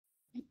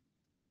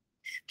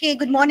Okay,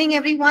 good morning,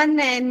 everyone,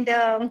 and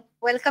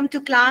welcome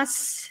to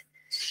class.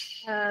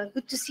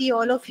 Good to see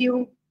all of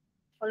you.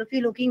 All of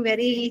you looking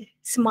very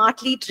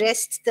smartly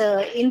dressed.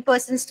 The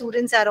in-person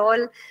students are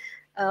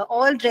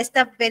all dressed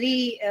up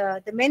very.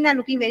 The men are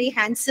looking very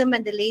handsome,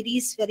 and the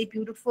ladies very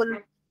beautiful.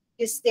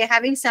 Yes, they're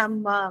having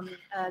some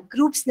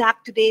group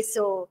snap today,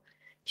 so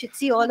should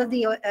see all of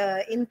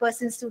the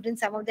in-person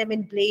students. Some of them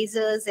in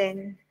blazers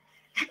and.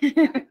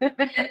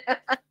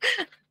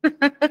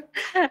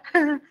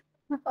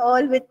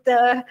 All with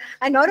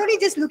and not only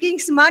just looking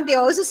smart, they're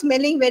also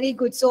smelling very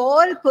good. So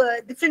all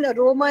different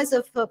aromas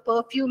of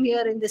perfume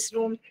here in this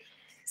room.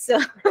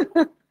 So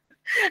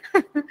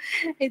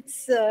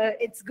it's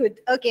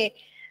good. Okay,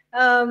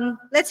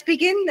 let's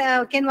begin.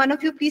 Can one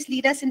of you please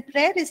lead us in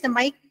prayer? Is the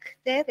mic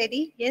there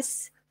ready?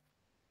 Yes.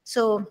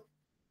 So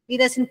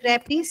lead us in prayer,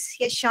 please.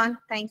 Yes, Sean.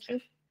 Thank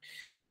you.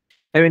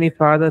 Heavenly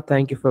Father,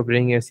 thank you for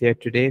bringing us here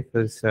today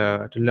to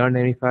learn,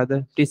 Heavenly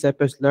Father. Please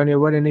help us learn your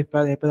word, Heavenly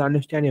Father. Help us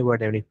understand your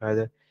word, Heavenly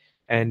Father.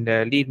 And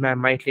lead my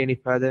mightily, Heavenly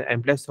Father,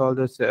 and bless all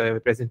those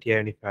present here,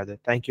 Heavenly Father.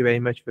 Thank you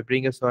very much for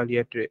bringing us all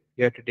here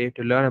today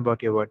to learn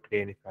about your word today,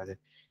 Heavenly Father.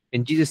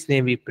 In Jesus'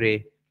 name we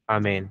pray.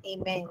 Amen.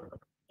 Amen.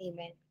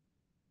 Amen.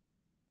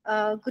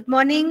 Good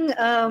morning,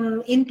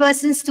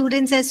 in-person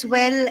students as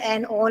well,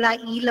 and all our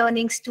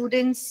e-learning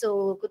students.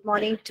 So good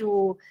morning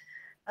to,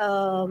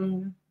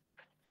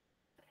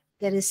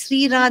 there is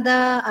Sri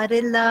Radha,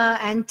 Arilla,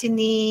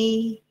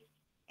 Anthony,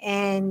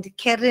 and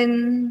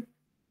Karen,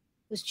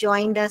 who's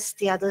joined us.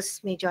 The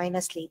others may join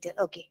us later.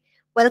 Okay,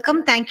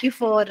 welcome. Thank you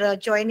for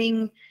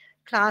joining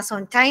class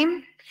on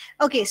time.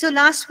 Okay, so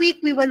last week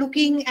we were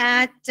looking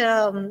at,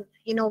 we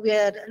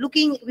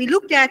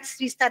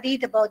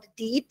studied about the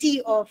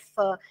deity of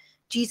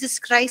Jesus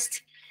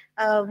Christ.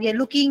 We are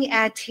looking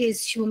at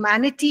his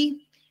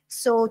humanity.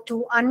 So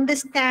to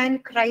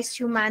understand Christ's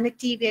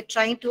humanity, we are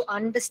trying to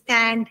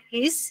understand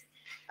his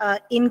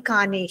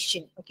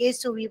incarnation. Okay,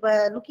 so we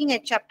were looking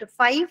at chapter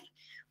 5,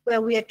 where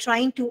we are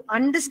trying to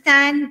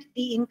understand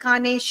the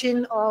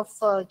incarnation of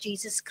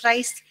Jesus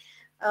Christ.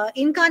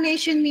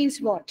 Incarnation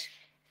means what?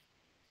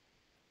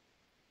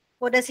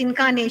 What does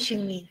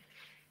incarnation mean?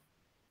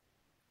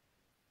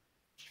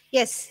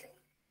 Yes.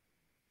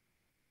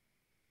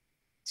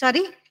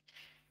 Sorry?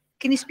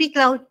 Can you speak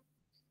loud?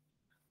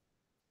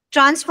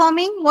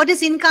 Transforming. What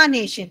is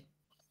incarnation?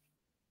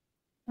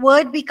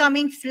 Word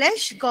becoming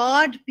flesh,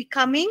 God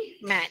becoming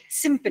man.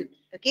 Simple.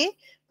 Okay?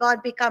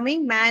 God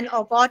becoming man,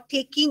 or God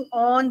taking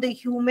on the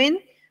human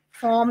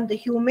form, the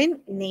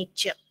human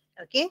nature.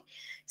 Okay?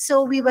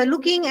 So we were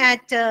looking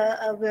at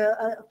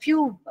a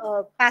few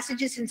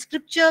passages in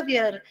scripture. We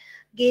are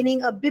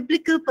gaining a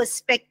biblical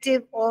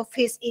perspective of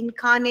his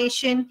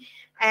incarnation,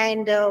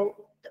 and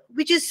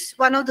which is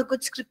one of the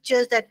good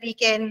scriptures that we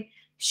can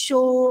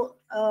show,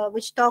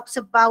 which talks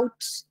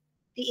about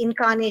the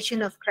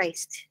incarnation of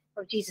Christ,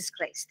 of Jesus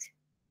Christ.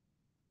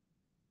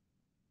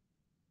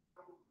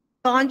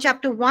 John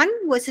chapter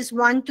 1, verses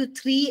 1 to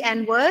 3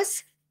 and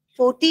verse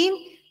 14.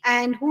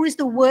 And who is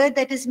the word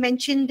that is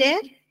mentioned there?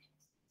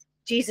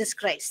 Jesus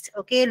Christ.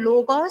 Okay,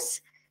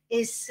 Logos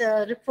is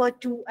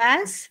referred to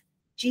as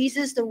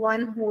Jesus, the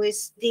one who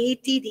is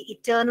deity, the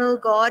eternal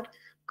God,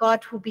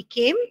 God who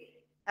became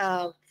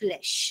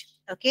flesh.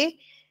 Okay,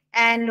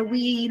 and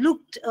we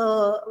looked,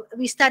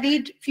 we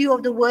studied few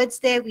of the words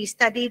there. We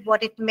studied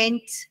what it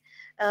meant,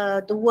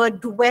 the word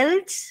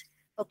dwelt.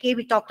 Okay,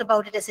 we talked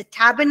about it as a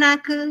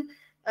tabernacle.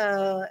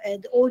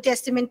 The Old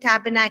Testament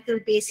tabernacle,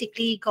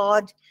 basically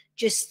God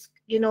just,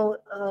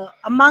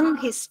 among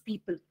his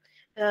people.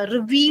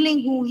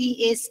 Revealing who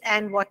he is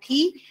and what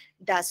he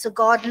does. So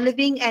God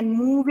living and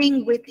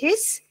moving with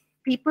his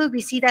people.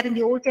 We see that in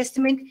the Old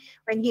Testament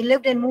when he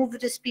lived and moved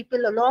with his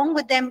people along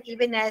with them,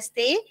 even as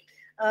they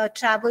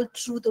traveled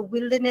through the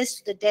wilderness,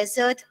 to the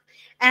desert.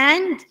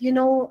 And,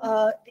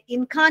 the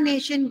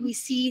incarnation, we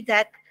see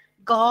that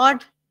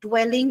God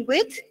dwelling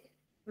with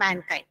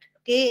mankind.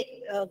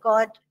 Okay,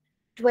 God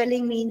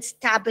dwelling means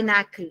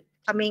tabernacle,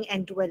 coming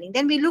and dwelling.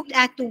 Then we looked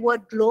at the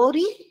word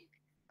glory.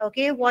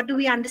 Okay, what do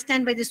we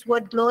understand by this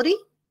word glory?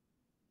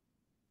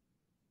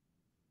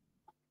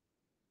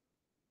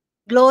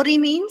 Glory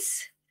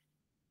means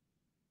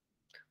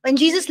when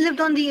Jesus lived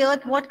on the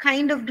earth, what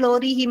kind of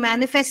glory he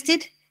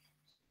manifested?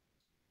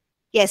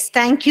 Yes,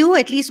 thank you.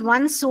 At least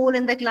one soul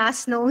in the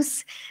class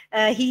knows.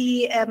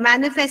 He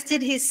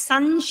manifested his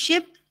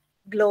sonship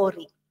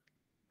glory.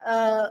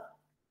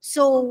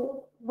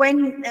 So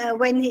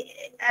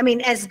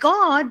as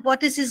God,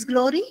 what is his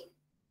glory?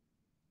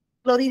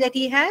 Glory that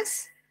he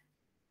has?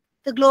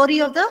 The glory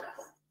of the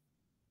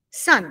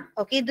Son.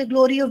 Okay, the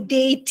glory of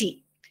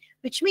deity.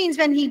 Which means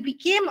when he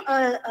became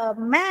a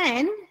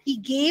man, he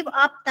gave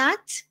up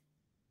that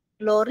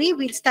glory.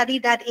 We'll study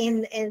that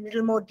in a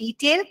little more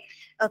detail.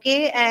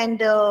 Okay,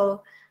 and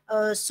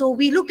so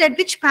we looked at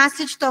which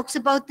passage talks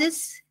about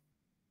this.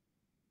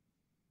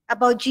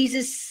 About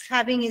Jesus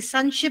having his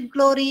sonship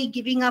glory,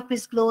 giving up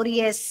his glory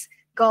as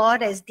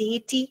God, as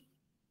deity.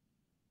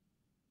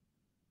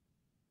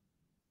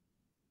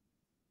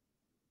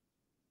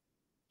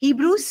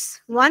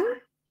 Hebrews 1?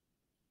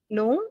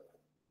 No.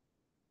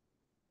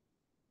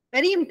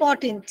 Very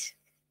important.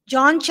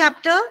 John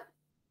chapter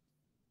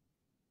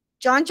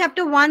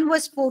 1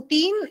 verse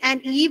 14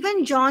 and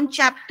even John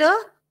chapter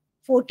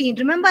 14.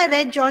 Remember I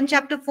read John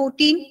chapter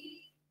 14.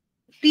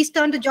 Please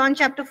turn to John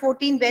chapter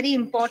 14. Very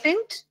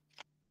important.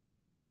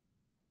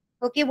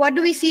 Okay, what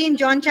do we see in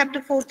John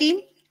chapter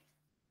 14?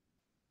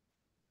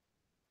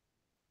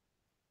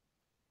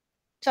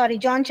 Sorry,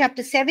 John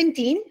chapter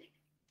 17.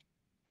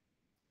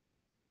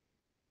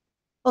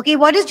 Okay,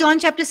 what is John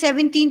chapter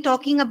 17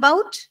 talking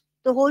about?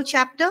 The whole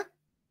chapter?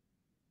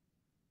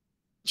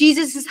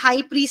 Jesus'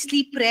 high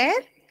priestly prayer.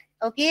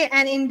 Okay,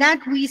 and in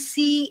that we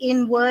see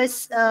in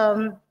verse,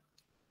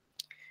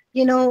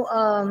 in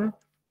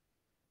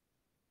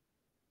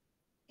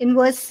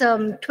verse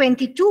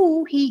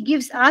 22, he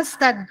gives us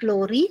that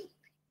glory.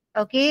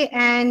 Okay,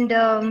 and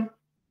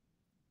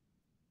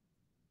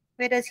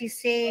where does he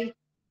say,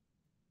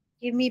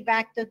 give me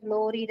back the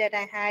glory that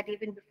I had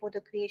even before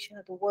the creation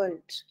of the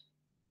world?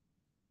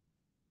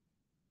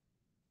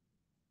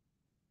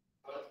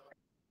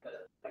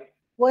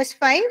 Verse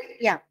 5,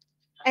 yeah.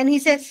 And he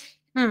says,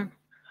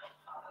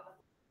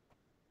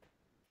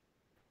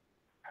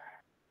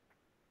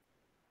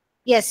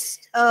 yes,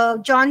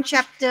 John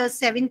chapter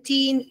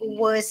 17,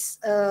 verse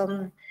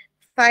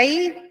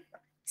 5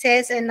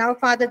 says, and now,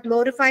 Father,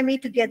 glorify me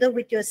together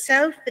with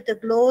yourself with the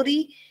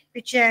glory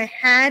which I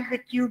had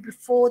with you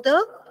before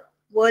the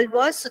world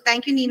was. So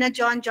thank you, Nina.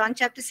 John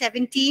chapter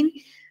 17.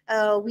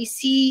 We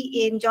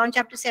see in John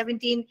chapter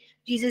 17,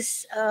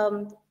 Jesus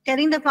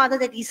telling the Father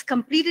that he's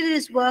completed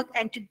his work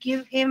and to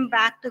give him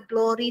back the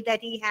glory that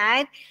he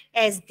had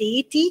as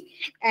deity.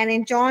 And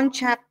in John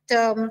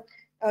chapter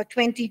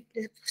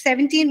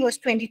 17 verse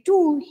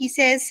 22, he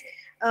says,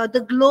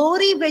 the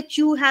glory which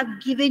you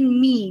have given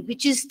me,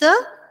 which is the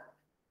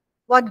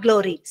what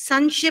glory?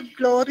 Sonship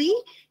glory.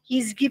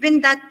 He's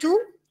given that to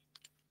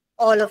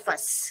all of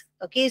us.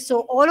 Okay,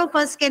 so all of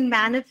us can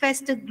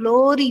manifest the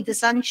glory, the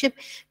sonship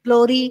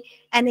glory,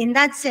 and in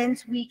that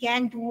sense, we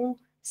can do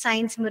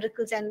signs,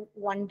 miracles, and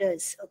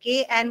wonders.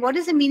 Okay, and what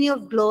is the meaning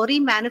of glory?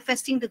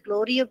 Manifesting the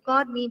glory of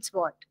God means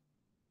what?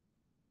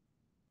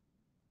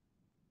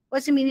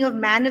 What's the meaning of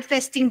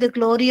manifesting the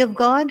glory of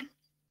God?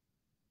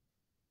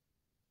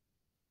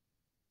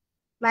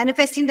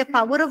 Manifesting the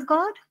power of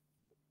God?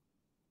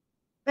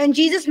 When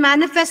Jesus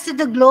manifested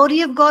the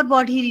glory of God,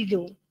 what did he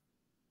do?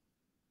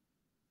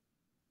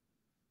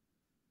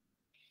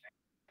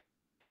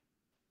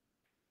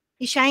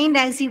 He shined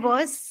as he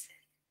was.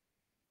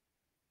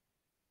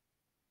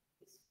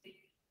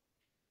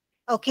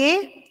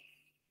 Okay.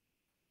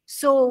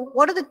 So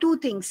what are the two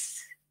things?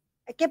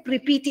 I kept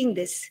repeating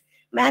this.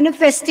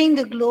 Manifesting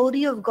the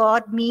glory of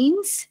God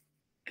means,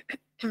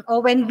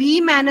 or when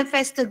we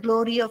manifest the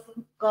glory of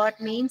God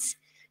means,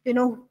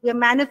 we're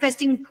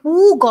manifesting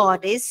who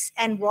God is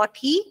and what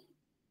he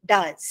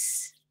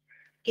does.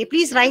 Okay,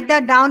 please write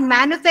that down.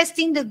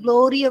 Manifesting the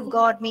glory of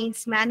God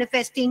means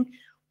manifesting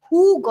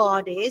who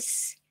God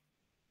is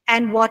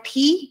and what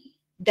he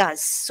does.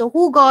 So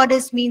who God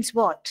is means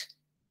what?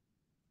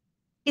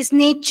 His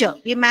nature.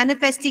 We're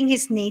manifesting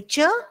his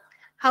nature.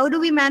 How do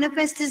we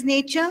manifest his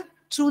nature?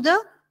 Through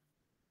the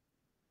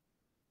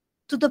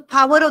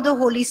power of the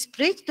Holy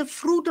Spirit, the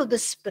fruit of the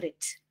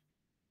Spirit.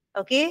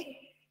 Okay?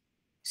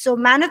 So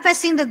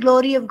manifesting the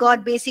glory of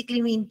God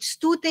basically means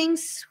two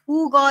things: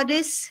 who God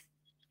is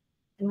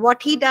and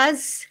what he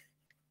does.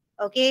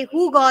 Okay?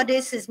 Who God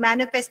is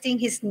manifesting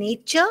his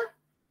nature,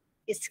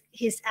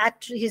 his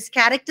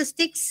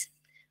characteristics.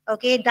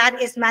 Okay?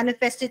 That is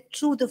manifested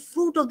through the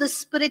fruit of the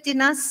Spirit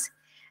in us.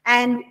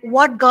 And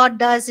what God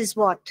does is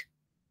what?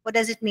 What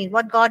does it mean?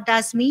 What God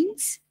does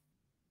means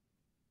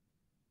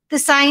the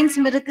signs,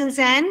 miracles,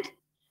 and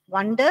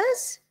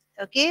wonders.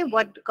 Okay,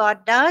 what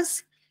God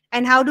does.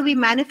 And how do we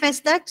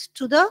manifest that?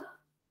 To the,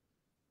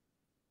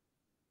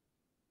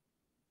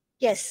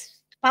 yes,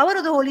 power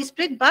of the Holy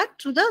Spirit, but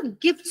through the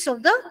gifts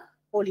of the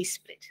Holy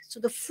Spirit. So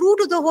the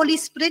fruit of the Holy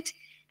Spirit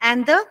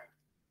and the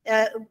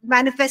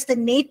manifest the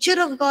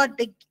nature of God.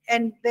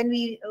 And when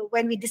we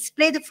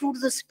display the fruit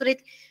of the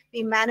Spirit,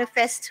 we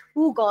manifest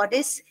who God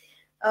is.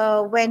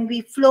 When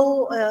we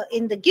flow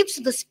in the gifts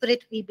of the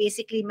Spirit, we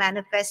basically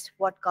manifest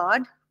what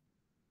God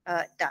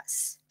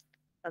does.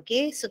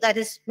 Okay, so that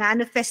is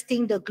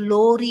manifesting the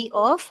glory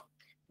of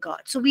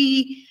God. So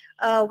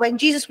when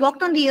Jesus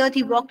walked on the earth,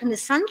 he walked in the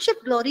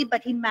sonship glory,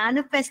 but he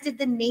manifested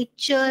the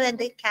nature and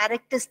the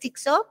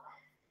characteristics of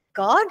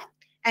God.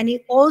 And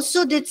he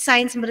also did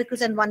signs,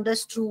 miracles, and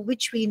wonders through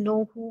which we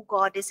know who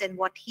God is and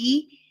what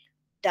he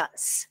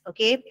does.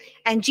 Okay,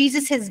 and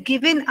Jesus has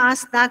given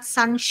us that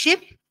sonship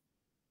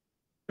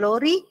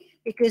glory,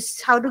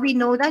 because how do we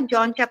know that?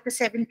 John chapter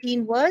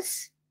 17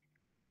 verse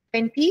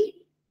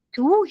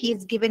 22,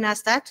 he's given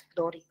us that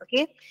glory.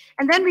 Okay,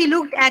 and then we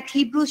looked at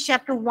Hebrews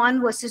chapter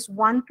 1 verses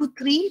 1 to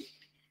 3,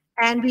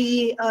 and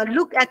we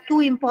looked at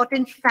two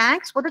important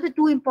facts. What are the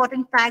two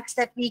important facts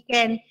that we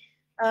can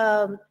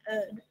um,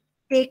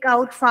 take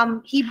out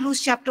from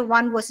Hebrews chapter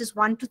 1 verses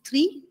 1 to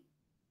 3?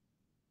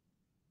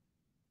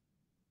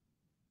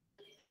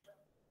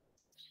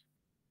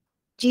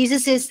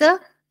 Jesus is the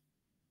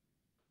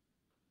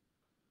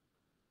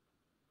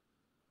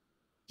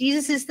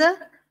Jesus is the,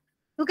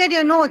 look at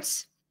your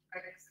notes,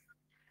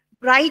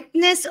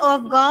 brightness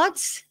of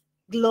God's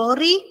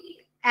glory,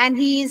 and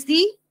he is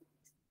the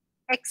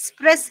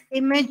express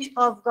image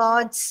of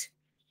God's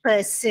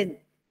person.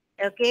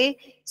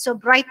 Okay, so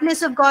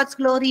brightness of God's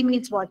glory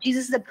means what?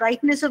 Jesus, the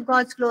brightness of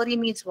God's glory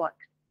means what?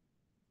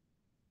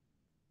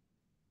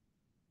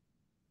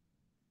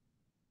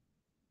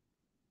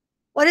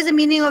 What is the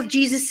meaning of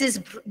Jesus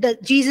is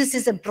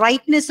the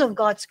brightness of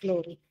God's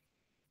glory?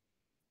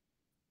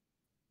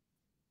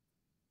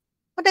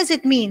 What does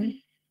it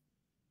mean?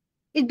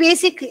 It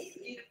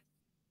basically,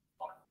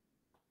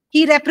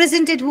 he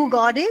represented who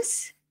God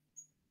is.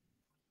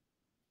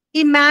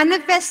 He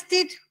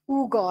manifested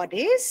who God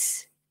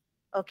is.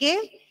 Okay.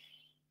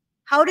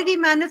 How did he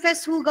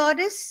manifest who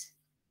God is?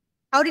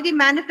 How did he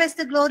manifest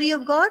the glory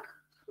of God?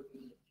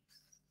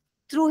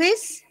 Through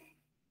his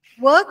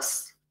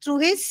works, through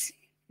his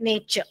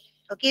nature.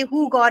 Okay,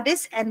 who God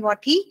is and what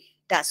he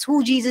does.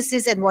 Who Jesus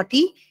is and what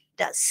he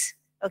does.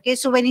 Okay,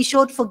 so when he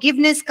showed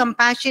forgiveness,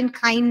 compassion,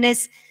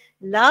 kindness,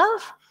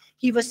 love,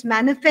 he was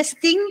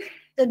manifesting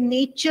the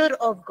nature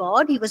of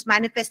God. He was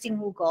manifesting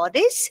who God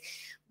is.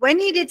 When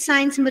he did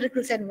signs,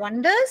 miracles, and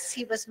wonders,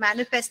 he was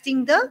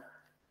manifesting the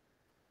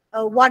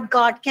what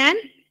God can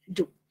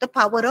do, the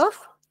power of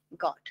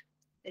God.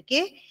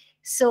 Okay,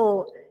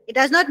 so it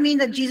does not mean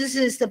that Jesus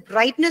is the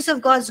brightness of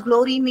God's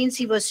glory, means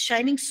he was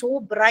shining so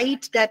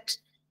bright that,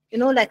 you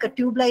know, like a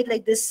tube light,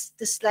 like this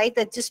light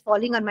that's just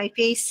falling on my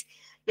face,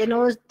 you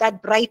know,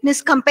 that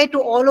brightness compared to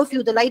all of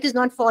you, the light is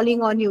not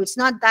falling on you. It's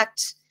not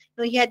that,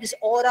 you know, he had this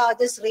aura,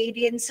 this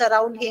radiance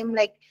around him,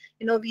 like,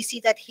 you know, we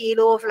see that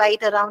halo of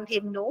light around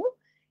him. No,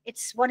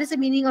 it's, what is the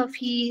meaning of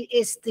he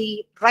is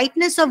the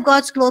brightness of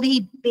God's glory?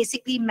 He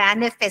basically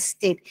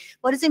manifested.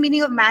 What is the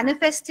meaning of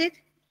manifested?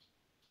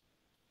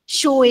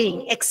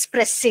 Showing,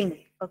 expressing,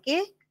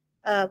 okay,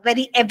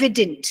 very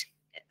evident.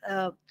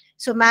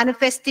 So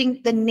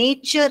manifesting the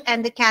nature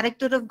and the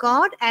character of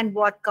God and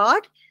what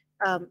God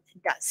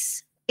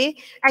does. Okay,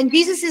 and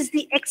Jesus is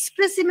the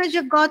express image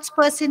of God's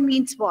person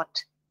means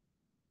what?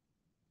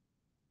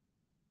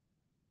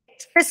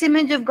 Express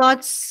image of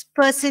God's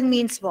person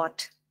means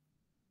what?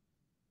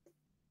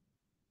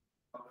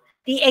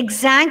 The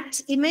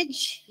exact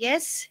image,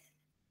 yes.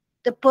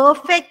 The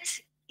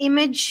perfect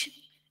image,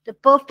 the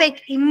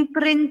perfect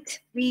imprint.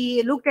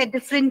 We looked at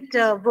different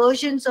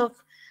versions of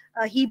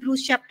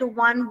Hebrews chapter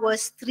 1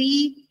 verse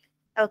 3.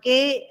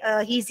 Okay,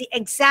 he's the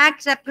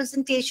exact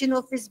representation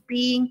of his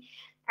being,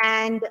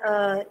 and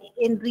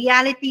in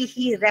reality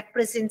he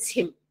represents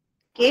him.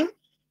 Okay,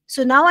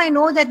 so now I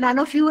know that none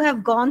of you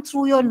have gone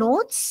through your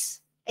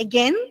notes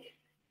again.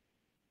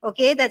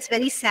 Okay, that's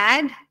very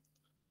sad.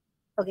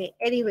 Okay,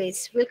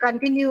 anyways, we'll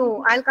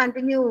continue. I'll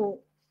continue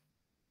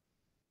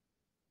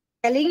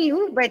telling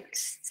you, but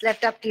it's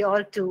left up to you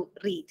all to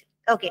read.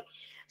 Okay,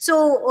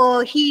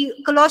 so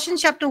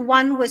Colossians chapter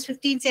 1 verse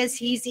 15 says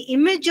he's the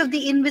image of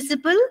the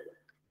invisible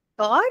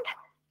God.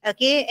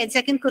 Okay, and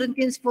 2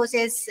 Corinthians 4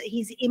 says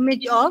he's the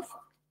image of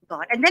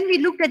God. And then we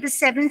looked at the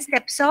 7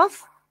 steps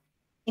of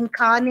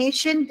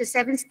incarnation, the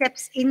 7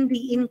 steps in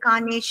the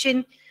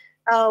incarnation.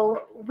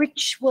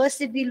 Which verse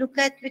did we look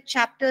at? Which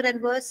chapter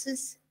and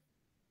verses?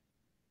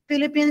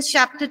 Philippians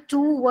chapter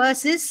 2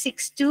 verses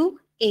 6 to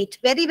 8.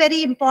 Very,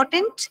 very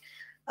important.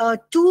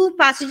 2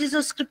 passages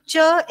of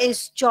scripture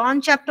is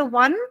John chapter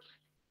 1,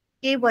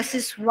 okay,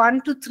 verses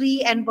 1 to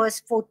 3 and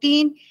verse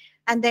 14.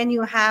 And then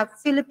you have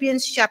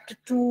Philippians chapter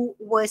 2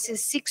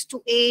 verses 6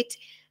 to 8,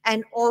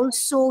 and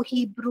also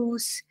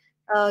Hebrews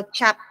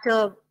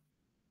chapter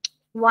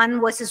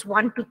 1 verses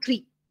 1 to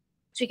 3.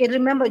 So you can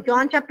remember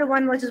John chapter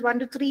 1 verses 1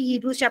 to 3,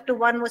 Hebrews chapter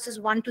 1 verses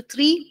 1 to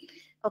 3,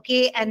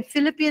 okay, and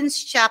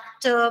Philippians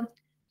chapter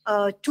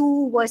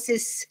 2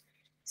 verses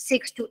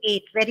 6 to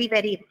 8. Very,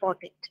 very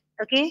important.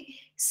 Okay,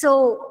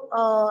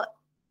 so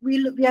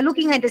we are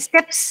looking at the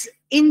steps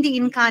in the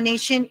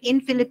incarnation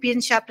in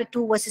Philippians chapter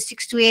 2 verses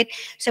 6 to 8.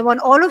 So I want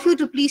all of you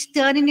to please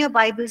turn in your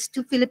Bibles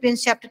to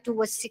Philippians chapter 2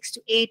 verse 6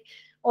 to 8,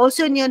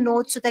 also in your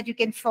notes, so that you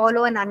can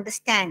follow and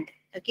understand.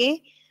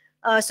 Okay,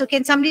 so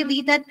can somebody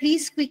read that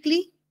please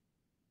quickly?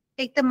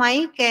 Take the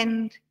mic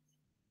and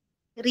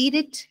read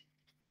it.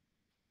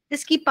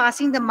 Just keep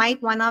passing the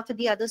mic one after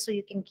the other so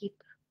you can keep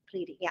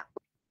reading. Yeah.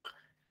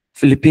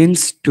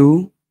 Philippians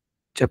 2,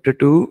 chapter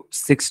 2,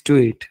 6 to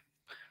 8.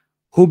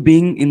 Who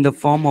being in the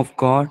form of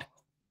God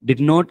did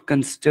not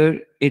consider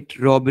it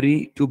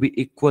robbery to be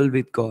equal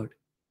with God,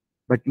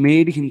 but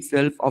made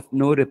himself of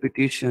no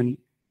reputation,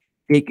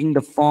 taking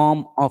the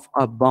form of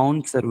a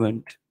bond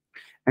servant,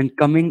 and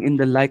coming in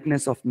the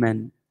likeness of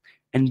men,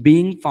 and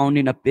being found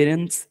in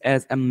appearance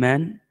as a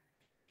man,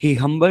 he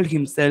humbled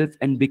himself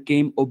and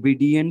became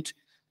obedient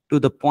to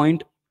the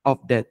point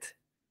of death,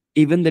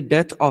 even the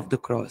death of the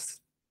cross.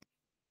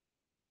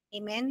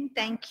 Amen.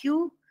 Thank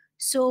you.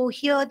 So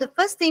here the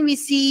first thing we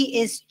see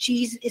is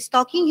Jesus is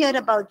talking here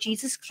about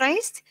Jesus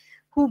Christ,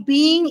 who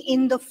being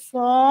in the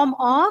form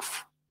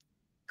of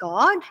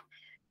God.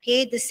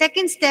 Okay, the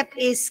second step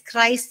is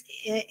Christ,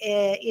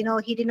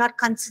 he did not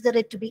consider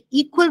it to be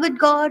equal with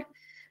God.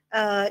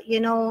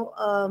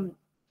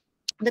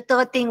 The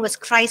third thing was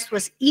Christ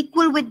was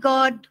equal with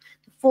God.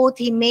 The fourth,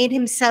 he made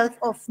himself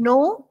of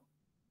no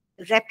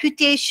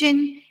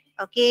reputation.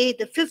 Okay,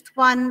 the fifth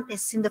one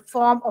is in the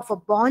form of a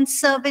bond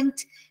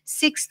servant.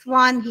 Sixth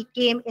one, he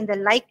came in the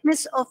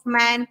likeness of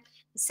man.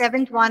 The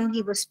seventh one,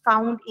 he was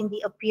found in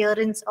the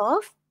appearance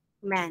of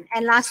man.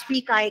 And last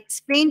week I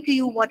explained to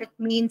you what it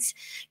means.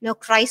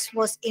 Christ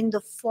was in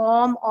the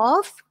form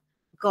of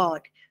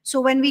God. So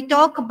when we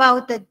talk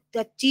about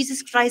that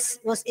Jesus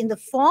Christ was in the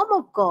form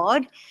of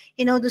God,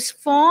 this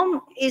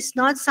form is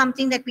not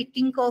something that we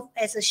think of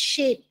as a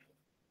shape.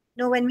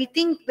 When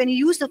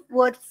you use the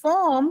word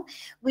form,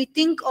 we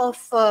think of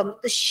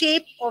the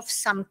shape of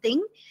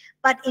something.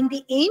 But in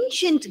the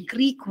ancient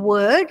Greek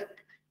word,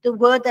 the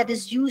word that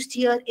is used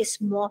here is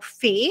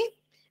morphe.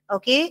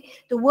 Okay,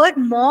 the word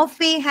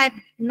morphe had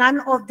none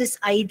of this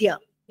idea.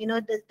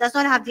 Does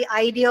not have the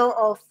idea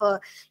of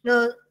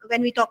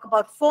when we talk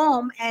about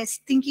form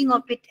as thinking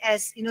of it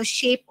as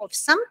shape of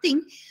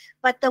something.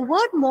 But the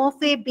word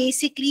morphe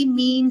basically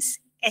means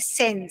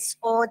essence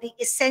or the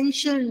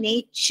essential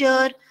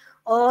nature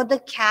or the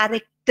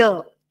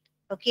character.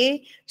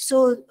 Okay,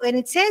 so when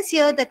it says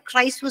here that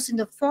Christ was in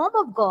the form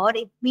of God,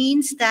 it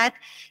means that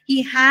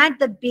he had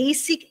the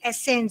basic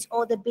essence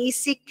or the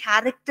basic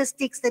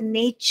characteristics, the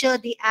nature,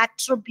 the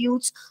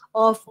attributes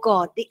of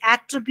God, the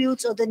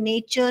attributes or the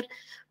nature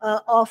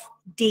of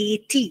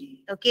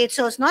deity. Okay,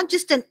 so it's not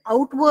just an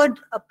outward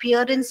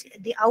appearance,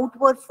 the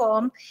outward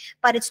form,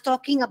 but it's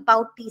talking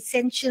about the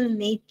essential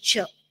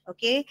nature.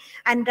 Okay,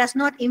 and does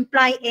not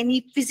imply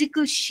any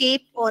physical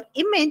shape or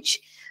image.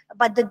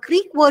 But the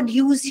Greek word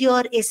used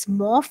here is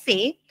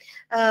morphe,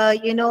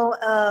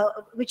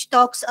 which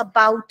talks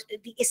about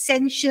the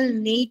essential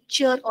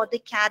nature or the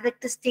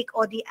characteristic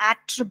or the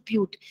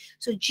attribute.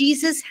 So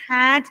Jesus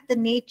had the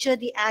nature,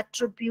 the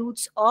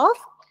attributes of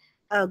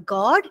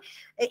God.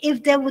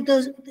 If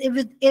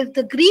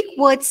the Greek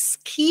word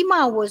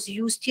schema was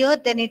used here,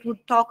 then it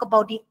would talk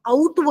about the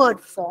outward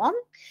form.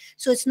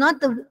 So it's not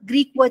the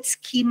Greek word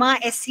schema,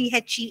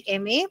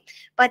 schema,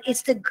 but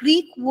it's the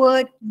Greek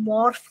word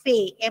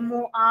morphe,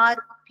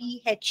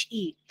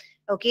 morphe.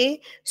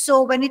 Okay,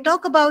 so when we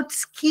talk about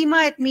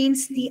schema, it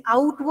means the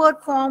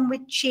outward form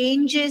which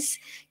changes,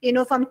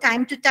 from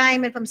time to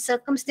time and from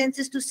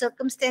circumstances to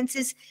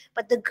circumstances.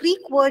 But the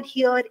Greek word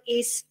here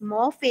is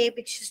morphe,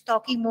 which is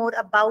talking more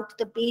about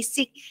the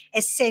basic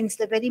essence,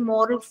 the very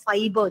moral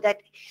fiber.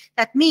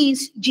 That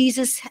means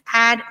Jesus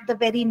had the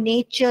very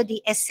nature,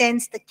 the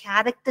essence, the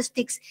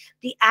characteristics,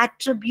 the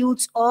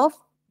attributes of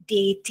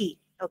deity.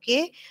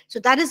 Okay, so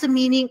that is the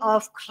meaning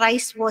of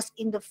Christ was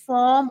in the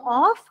form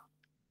of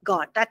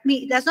God. That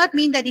does not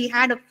mean that he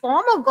had a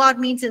form of God,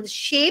 means in the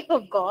shape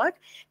of God,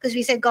 because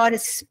we said God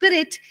is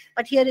spirit,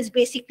 but here is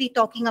basically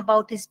talking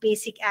about his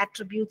basic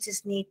attributes,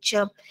 his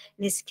nature,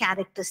 and his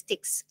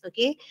characteristics.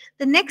 Okay.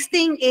 The next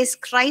thing is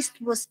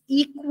Christ was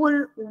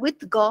equal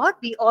with God.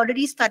 We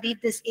already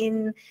studied this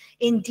in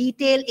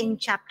detail in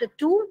chapter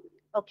 2.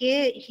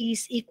 Okay.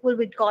 He's equal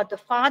with God the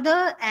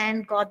Father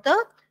and God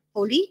the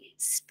Holy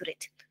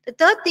Spirit. The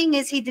third thing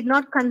is he did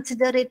not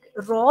consider it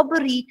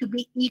robbery to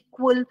be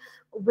equal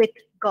with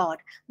God.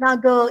 Now,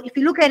 if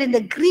you look at it in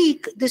the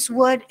Greek, this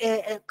word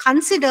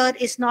consider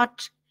is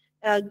not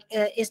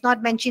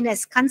mentioned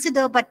as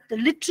consider, but the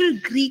literal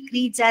Greek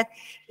reads as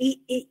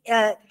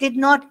did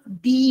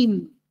not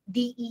deem,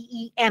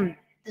 deem.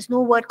 There's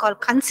no word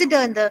called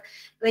consider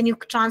when you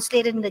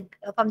translate it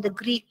from the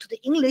Greek to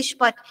the English,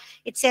 but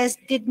it says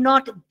did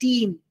not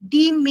deem.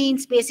 Deem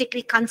means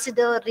basically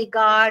consider,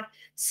 regard,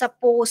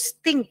 suppose,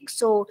 think.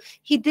 So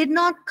he did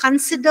not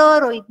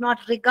consider or he did not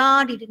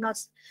regard, he did not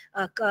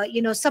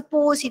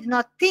suppose, he did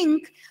not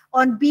think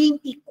on being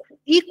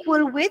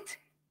equal with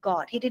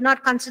God. He did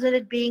not consider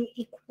it being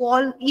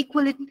equal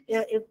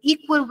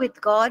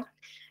with God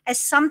as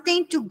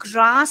something to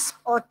grasp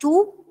or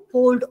to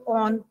hold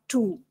on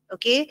to.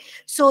 Okay,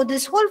 so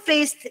this whole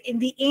phrase in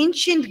the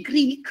ancient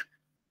Greek,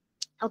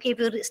 okay, if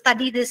you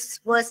study this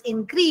verse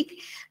in Greek,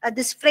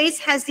 this phrase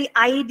has the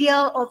idea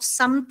of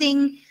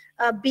something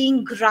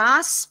being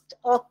grasped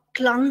or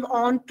clung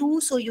on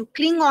to. So you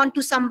cling on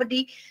to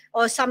somebody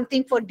or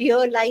something for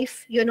dear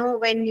life,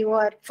 when you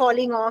are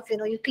falling off,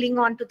 you cling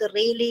on to the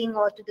railing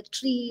or to the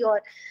tree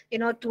or,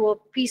 to a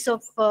piece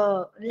of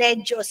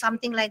ledge or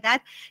something like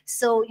that.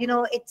 So,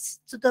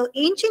 so the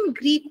ancient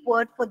Greek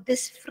word for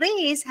this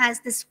phrase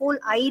has this whole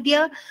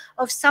idea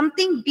of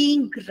something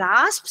being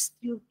grasped.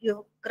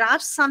 You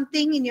grasp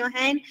something in your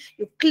hand,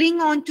 you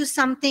cling on to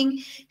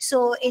something.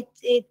 So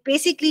it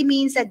basically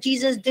means that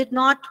Jesus did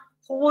not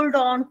hold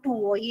on to,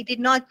 or he did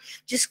not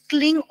just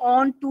cling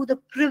on to the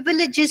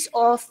privileges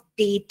of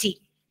deity.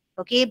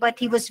 Okay, but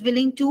he was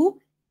willing to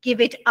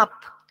give it up.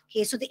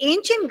 Okay, so the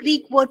ancient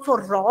Greek word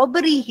for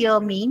robbery here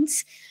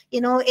means,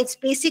 it's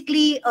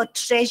basically a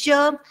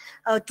treasure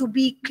to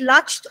be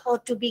clutched or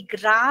to be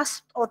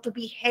grasped or to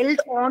be held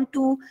on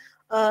to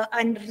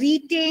and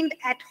retained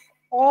at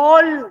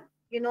all,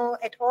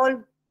 at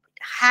all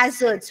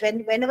hazards,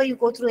 whenever you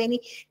go through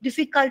any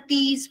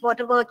difficulties,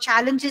 whatever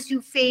challenges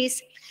you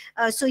face.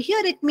 So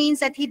here it means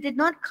that he did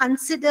not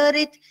consider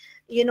it,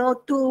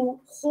 to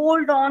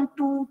hold on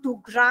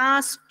to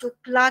grasp, to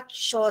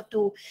clutch, or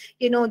to,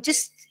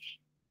 just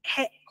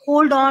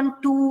hold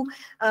on to,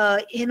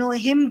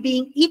 him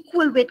being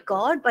equal with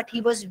God, but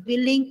he was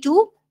willing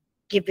to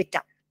give it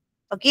up.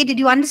 Okay, did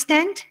you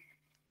understand?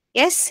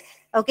 Yes?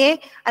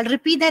 Okay, I'll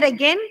repeat that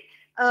again.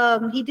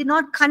 He did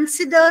not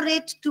consider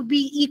it to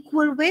be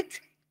equal with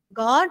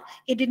God.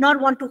 He did not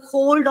want to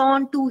hold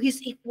on to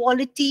his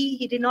equality.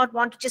 He did not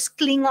want to just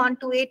cling on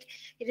to it.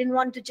 He didn't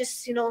want to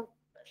just,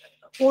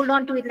 hold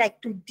on to it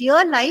like to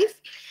dear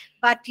life.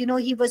 But,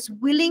 he was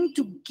willing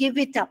to give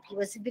it up. He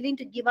was willing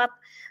to give up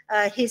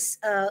his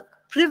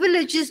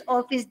privileges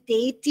of his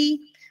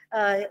deity,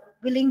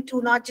 willing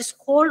to not just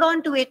hold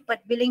on to it,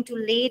 but willing to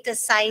lay it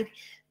aside,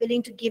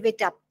 willing to give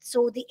it up.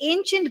 So the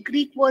ancient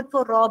Greek word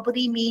for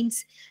robbery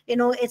means,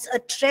 it's a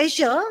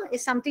treasure,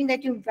 is something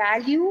that you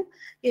value,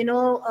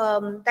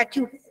 that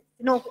you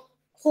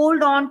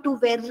hold on to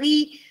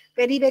very,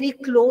 very, very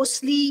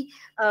closely,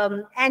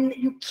 and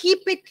you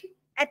keep it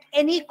at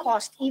any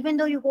cost, even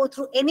though you go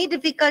through any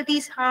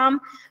difficulties, harm,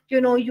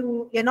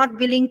 you're not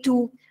willing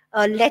to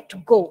let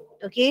go.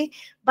 Okay,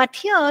 but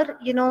here,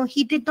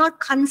 he did not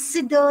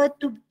consider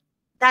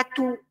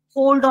to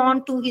hold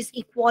on to his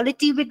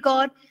equality with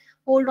God,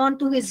 hold on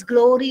to his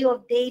glory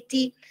of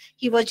deity.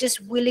 He was just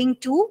willing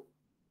to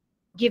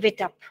give it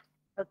up.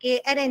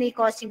 Okay, at any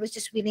cost, he was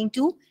just willing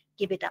to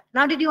give it up.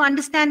 Now, did you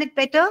understand it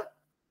better?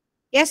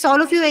 Yes,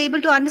 all of you are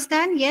able to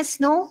understand? Yes,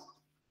 no?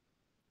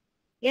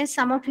 Yes,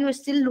 some of you are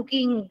still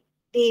looking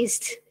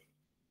dazed.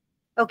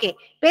 Okay,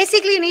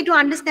 basically, you need to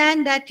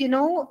understand that,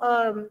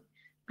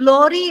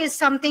 glory is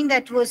something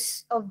that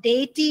was of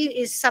deity,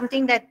 is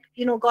something that,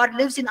 God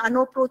lives in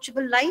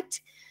unapproachable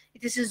light.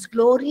 It is his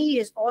glory,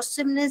 his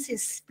awesomeness,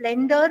 his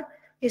splendor,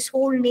 his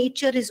whole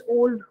nature, his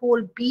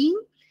whole being.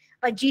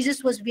 But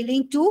Jesus was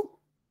willing to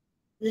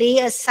lay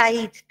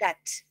aside that.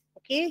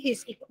 Okay,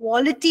 his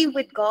equality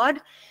with God,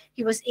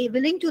 he was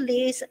willing to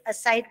lay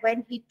aside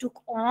when he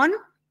took on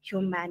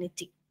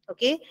humanity.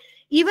 Okay,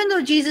 even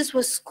though Jesus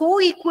was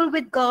co-equal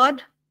with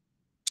God,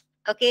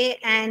 okay,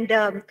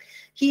 and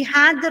he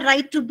had the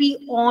right to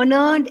be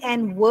honored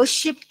and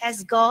worshipped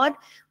as God,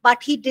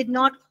 but he did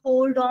not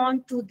hold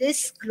on to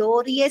this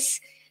glorious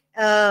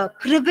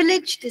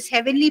privilege, this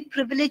heavenly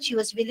privilege. He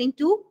was willing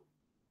to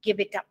give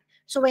it up.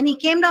 So when he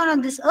came down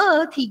on this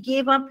earth, he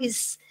gave up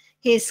his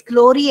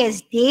glory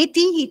as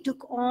deity. He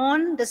took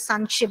on the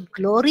sonship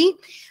glory,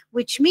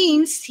 which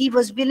means he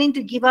was willing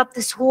to give up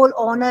this whole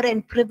honor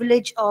and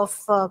privilege of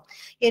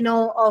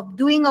of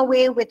doing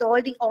away with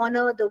all the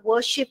honor, the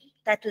worship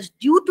that was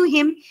due to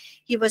him.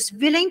 He was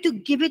willing to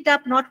give it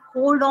up, not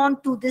hold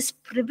on to this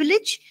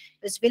privilege.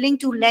 He was willing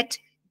to let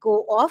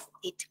go of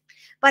it.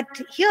 But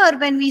here,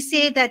 when we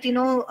say that,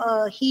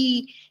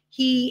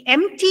 he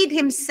emptied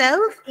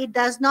himself, it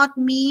does not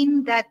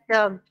mean that,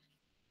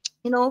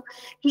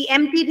 he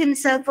emptied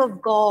himself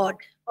of God,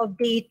 of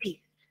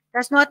deity.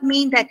 Does not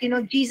mean that,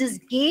 Jesus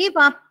gave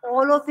up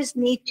all of his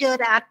nature,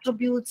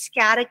 attributes,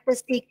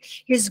 characteristic,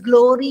 his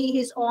glory,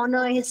 his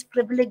honor, his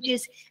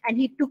privileges, and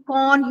he took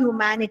on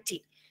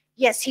humanity.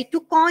 Yes, he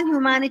took on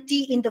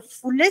humanity in the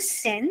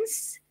fullest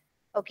sense.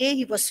 Okay,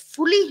 he was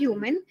fully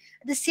human.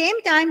 At the same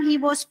time, he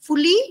was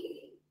fully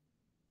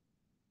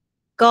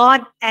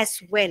God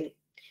as well. He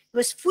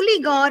was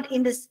fully God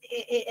in this,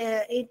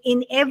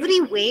 in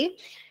every way,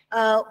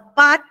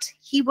 but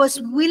he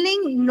was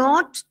willing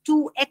not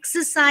to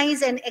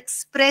exercise and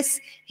express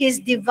his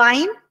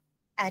divine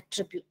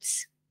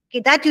attributes. Okay,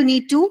 that you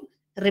need to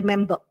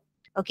remember.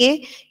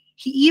 Okay,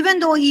 even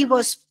though he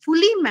was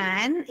fully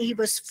man, he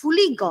was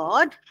fully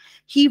God,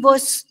 he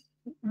was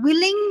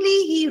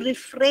willingly, he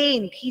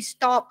refrained, he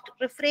stopped.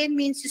 Refrain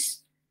means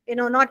just,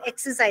 not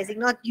exercising,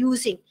 not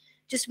using,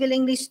 just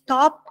willingly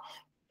stopped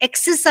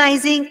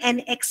exercising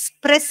and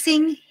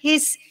expressing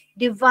his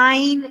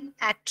divine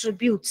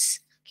attributes.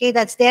 Okay,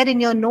 that's there in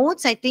your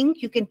notes. I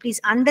think you can please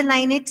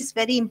underline it. It's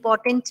very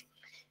important.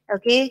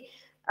 Okay.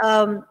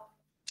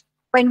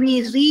 When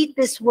we read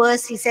this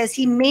verse, he says,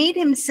 he made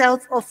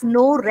himself of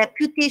no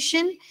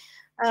reputation.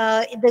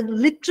 The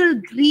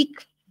literal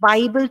Greek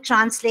Bible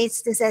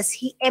translates this as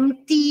he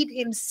emptied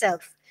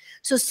himself.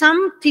 So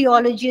some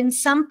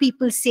theologians, some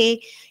people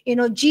say,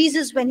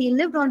 Jesus, when he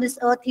lived on this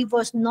earth, he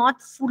was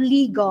not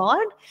fully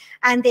God.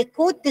 And they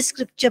quote this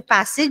scripture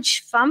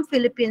passage from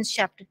Philippians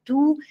chapter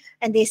 2.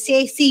 And they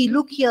say, see,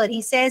 look here.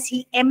 He says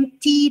he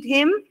emptied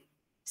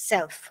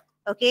himself.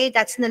 Okay,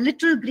 that's in the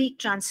literal Greek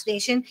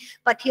translation.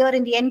 But here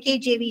in the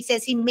NKJV, he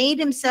says he made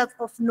himself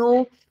of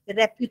no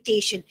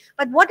reputation.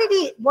 But what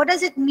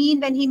does it mean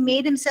when he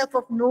made himself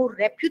of no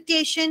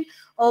reputation?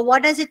 Or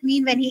what does it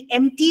mean when he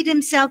emptied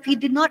himself? He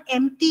did not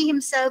empty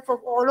himself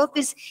of all of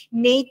his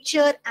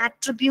nature,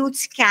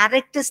 attributes,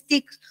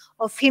 characteristics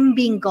of him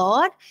being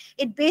God.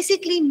 It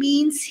basically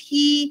means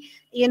he,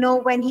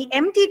 when he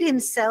emptied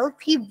himself,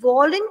 he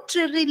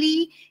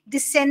voluntarily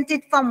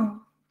descended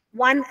from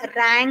one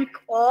rank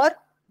or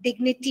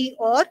dignity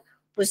or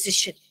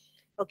position.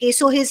 Okay,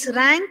 so his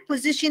rank,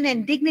 position,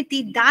 and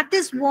dignity, that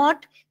is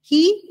what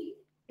he,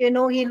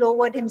 he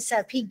lowered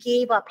himself. He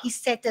gave up. He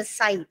set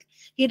aside.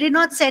 He did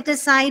not set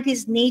aside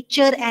his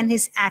nature and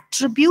his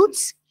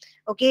attributes.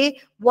 Okay,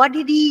 what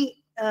did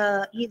he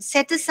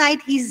set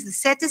aside? He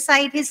set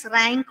aside his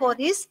rank or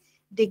his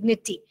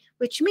dignity,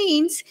 which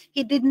means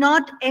he did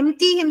not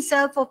empty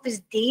himself of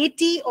his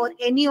deity or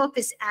any of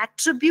his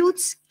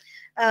attributes,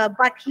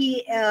 but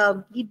he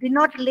did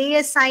not lay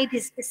aside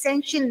his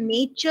essential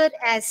nature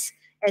as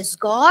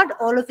God,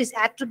 all of his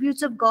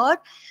attributes of God,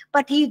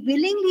 but he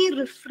willingly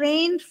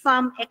refrained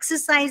from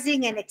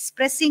exercising and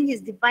expressing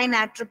his divine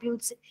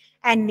attributes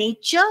and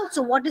nature.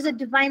 So what is the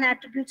divine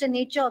attributes and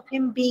nature of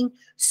him? Being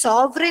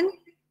sovereign,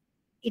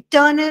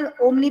 eternal,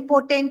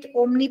 omnipotent,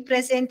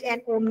 omnipresent,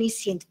 and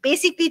omniscient.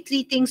 Basically,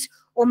 three things: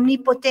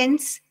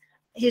 omnipotence,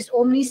 his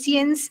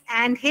omniscience,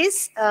 and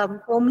his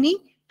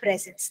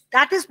omnipresence.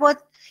 That is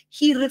what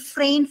he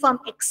refrained from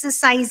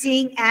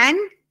exercising and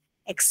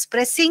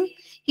expressing.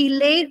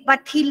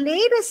 But he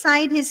laid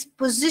aside his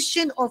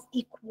position of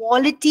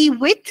equality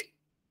with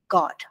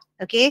God.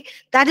 Okay,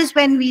 that is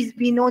when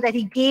we know that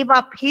he gave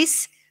up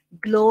his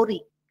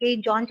glory. Okay,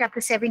 John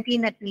chapter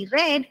 17 that we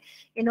read,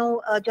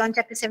 John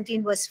chapter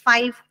 17 verse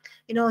 5,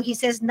 he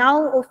says,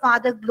 "Now, O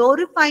Father,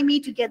 glorify me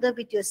together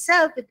with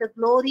yourself, with the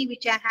glory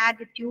which I had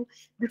with you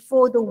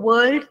before the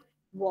world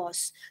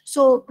was."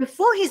 So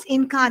before his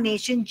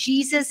incarnation,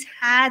 Jesus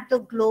had the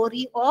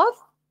glory of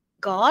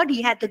God.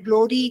 He had the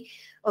glory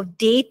of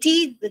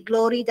deity, the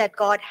glory that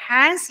God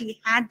has. He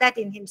had that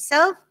in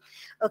himself.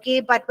 Okay,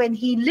 but when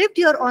he lived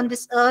here on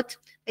this earth,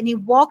 when he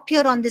walked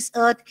here on this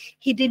earth,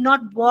 he did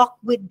not walk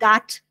with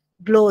that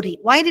glory.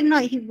 Why did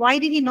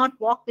he not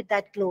walk with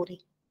that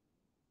glory?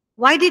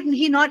 Why did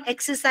he not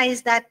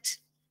exercise that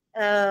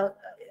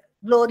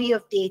glory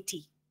of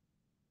deity?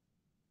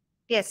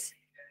 Yes.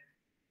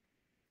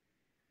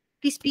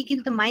 Please speak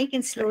into the mic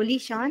and slowly,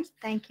 Sean.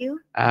 Thank you.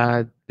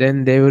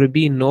 Then there would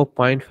be no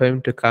point for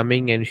him to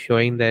coming and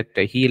showing that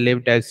he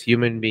lived as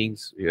human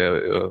beings,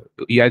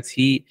 as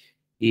he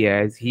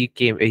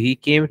came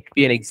to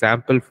be an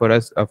example for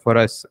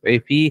us.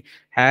 If he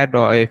had,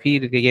 or if he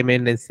came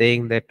in and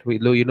saying that,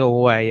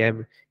 who I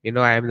am,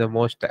 I am the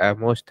most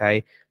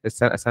high, the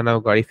son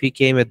of God. If he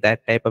came with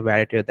that type of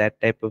attitude, that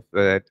type of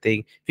thing,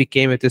 if he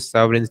came with his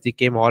sovereignty, he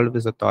came all of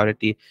his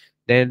authority,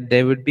 then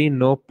there would be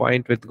no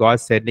point with God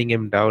sending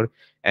him down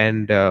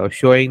and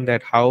showing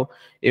that how,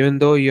 even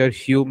though you're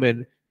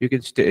human, you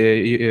can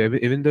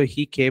even though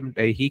he came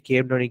down,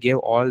 he gave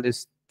all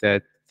this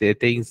the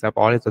things up,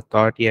 all his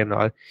authority and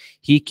all.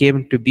 He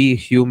came to be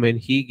human.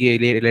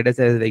 He led us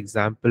as an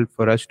example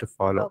for us to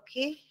follow.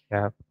 Okay.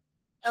 Yeah.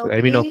 So there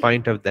will be no Okay.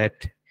 point of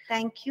that.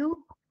 Thank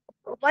you.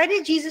 Why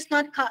did Jesus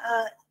not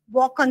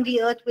walk on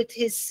the earth with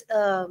his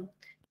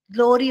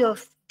glory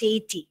of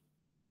deity?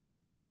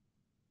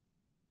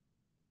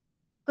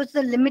 Because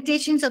the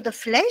limitations of the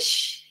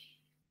flesh.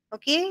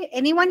 Okay,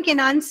 anyone can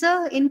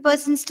answer,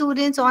 in-person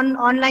students,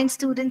 online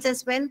students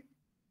as well.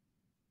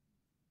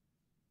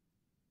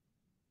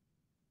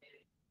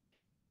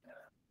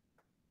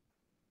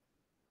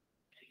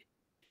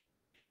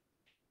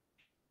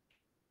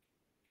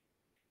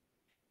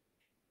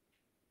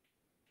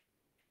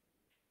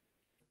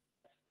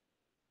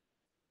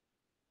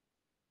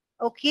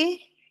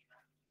 Okay.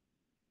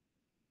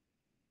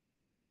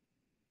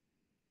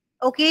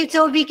 Okay,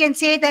 so we can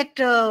say that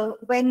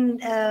when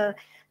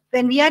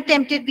we are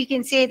tempted, we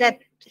can say that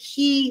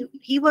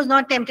he was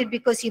not tempted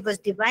because he was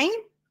divine.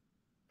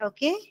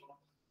 Okay.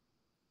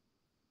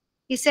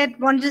 He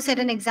wanted to set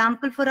an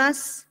example for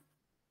us.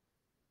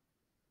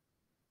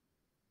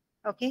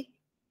 Okay.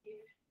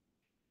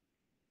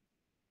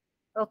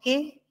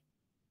 Okay.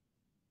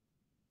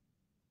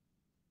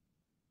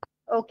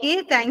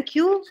 Okay, thank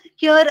you.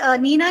 Here,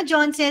 Nina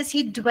John says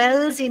he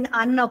dwells in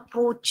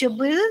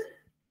unapproachable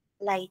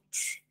light.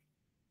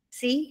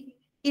 See,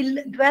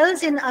 he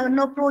dwells in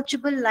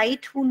unapproachable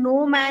light, who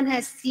no man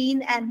has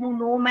seen and who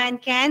no man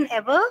can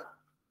ever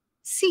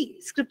see.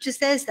 Scripture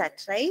says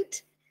that,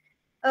 right?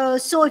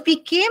 So if he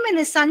came in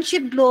his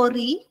sonship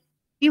glory,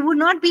 we would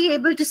not be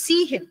able to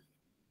see him.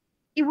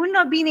 He would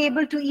not be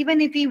able to,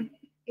 even if he,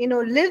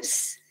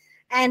 lives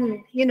and,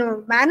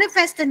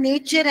 manifest the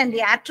nature and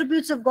the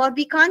attributes of God,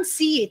 we can't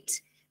see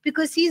it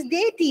because he's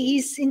deity.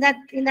 He's in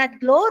that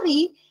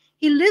glory.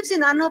 He lives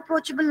in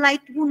unapproachable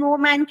light who no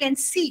man can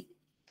see.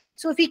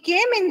 So if he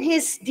came in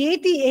his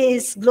deity,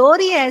 his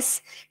glory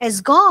as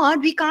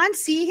God, we can't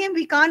see him,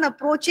 we can't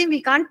approach him,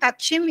 we can't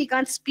touch him, we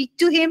can't speak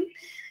to him.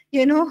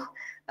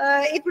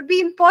 It would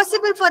be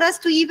impossible for us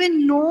to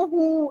even know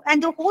who,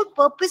 and the whole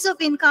purpose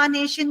of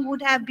incarnation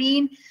would have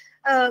been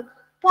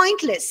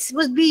pointless,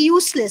 would be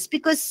useless,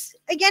 because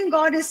again,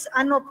 God is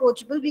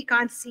unapproachable. We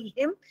can't see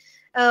him.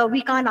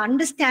 We can't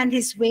understand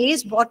his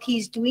ways, what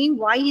he's doing,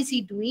 why is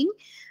he doing.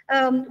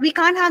 We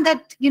can't have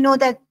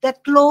that,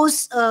 that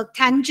close,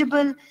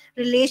 tangible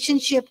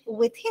relationship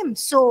with him.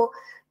 So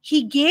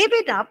he gave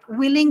it up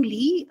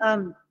willingly.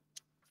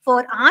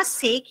 For our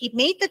sake, he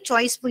made the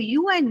choice for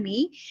you and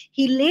me.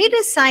 He laid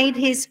aside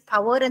his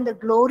power and the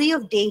glory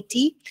of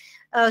deity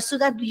so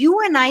that you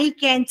and I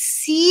can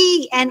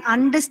see and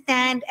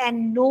understand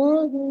and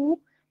know who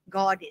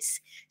God is.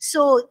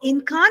 So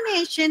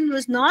incarnation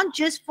was not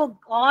just for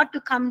God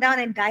to come down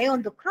and die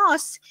on the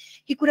cross.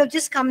 He could have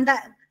just come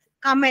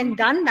and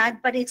done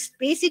that, but it's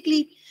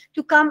basically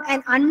to come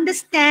and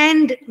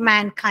understand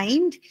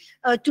mankind,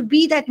 to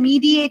be that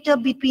mediator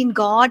between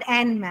God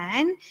and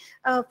man,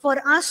 for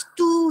us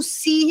to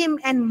see him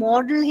and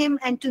model him,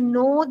 and to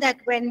know that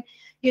when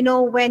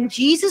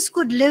Jesus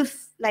could live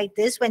like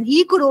this, when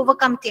he could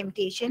overcome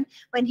temptation,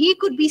 when he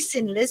could be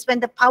sinless,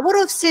 when the power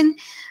of sin,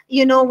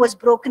 was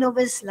broken over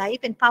his life,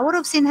 and power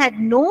of sin had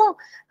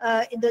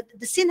the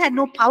sin had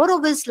no power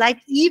over his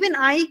life, even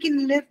I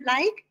can live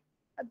like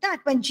that.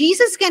 When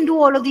Jesus can do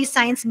all of these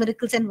signs,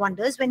 miracles, and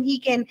wonders, when he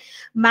can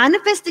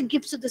manifest the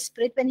gifts of the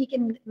Spirit, when he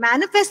can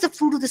manifest the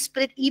fruit of the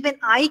Spirit, even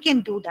I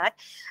can do that.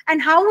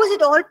 And how was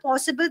it all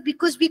possible?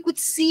 Because we could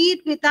see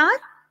it with our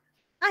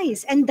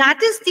eyes, and that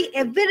is the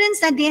evidence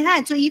that they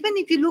had. So even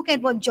if you look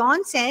at what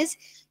John says,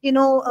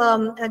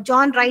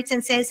 John writes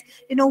and says,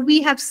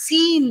 we have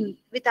seen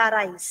with our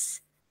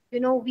eyes,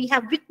 we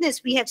have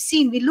witnessed, we have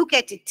seen, we look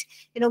at it,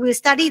 we'll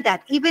study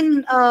that.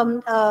 Even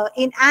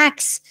in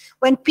Acts,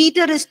 when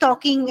Peter is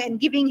talking and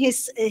giving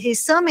his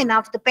sermon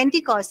after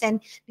Pentecost, and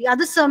the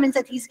other sermons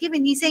that he's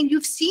given, he's saying,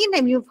 you've seen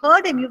him, you've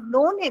heard him, you've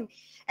known him,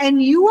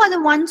 and you are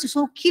the ones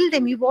who killed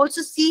him. You've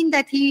also seen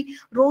that he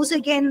rose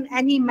again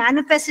and he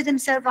manifested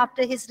himself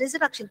after his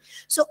resurrection.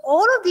 So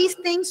all of these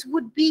things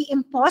would be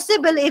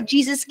impossible if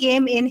Jesus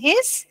came in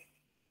his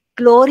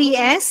glory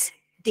as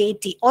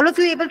deity. All of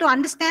you able to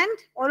understand?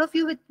 All of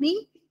you with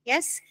me?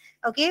 Yes?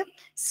 Okay.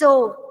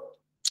 So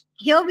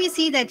here we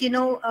see that,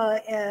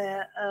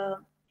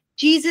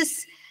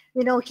 Jesus,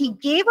 he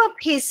gave up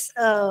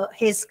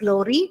his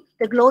glory,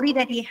 the glory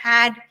that he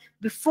had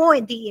before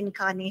the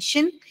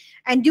incarnation.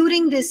 And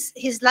during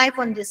his life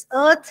on this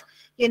earth,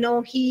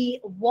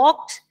 he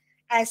walked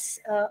as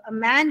a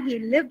man. He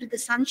lived the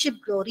sonship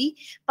glory.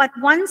 But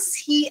once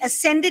he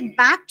ascended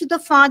back to the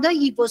Father,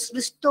 he was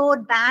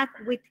restored back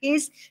with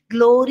his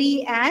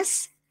glory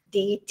as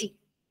deity.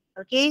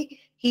 Okay?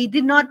 He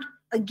did not,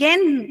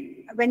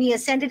 again, when he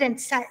ascended and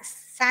sat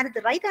at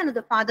the right hand of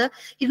the Father,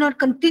 he did not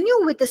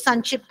continue with the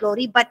sonship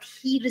glory, but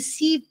he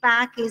received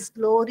back his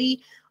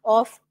glory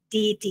of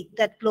deity,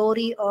 that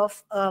glory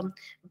of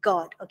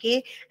God.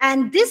 Okay,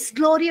 and this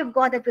glory of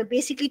God that we're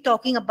basically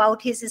talking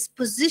about is his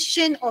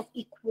position of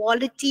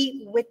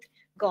equality with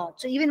God.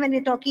 So even when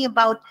we're talking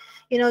about,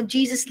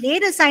 Jesus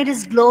laid aside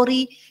his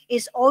glory,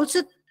 is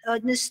also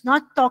is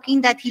not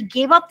talking that he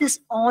gave up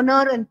this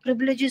honor and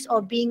privileges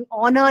of being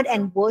honored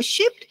and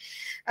worshipped,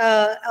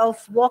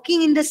 of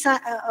walking in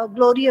the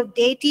glory of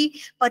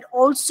deity, but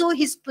also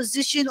his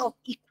position of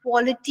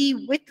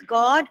equality with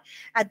God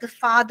at the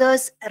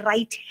Father's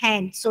right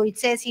hand. So it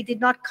says he did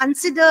not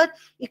consider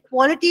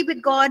equality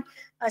with God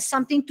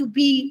something to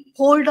be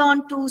hold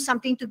on to,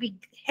 something to be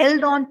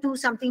held on to,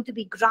 something to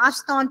be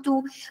grasped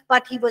onto,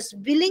 but he was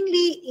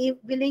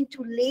willing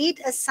to lay it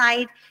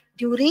aside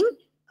during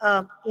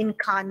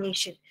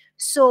incarnation.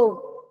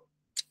 So,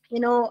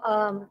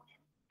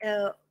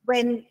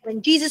 when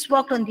Jesus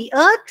walked on the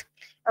earth,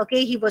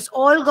 okay, he was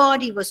all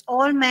God, he was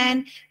all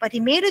man, but he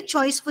made a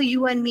choice for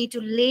you and me to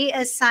lay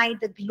aside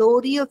the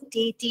glory of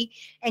deity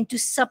and to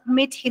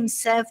submit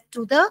himself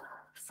to the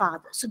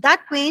Father. So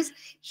that means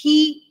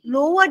he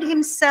lowered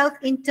himself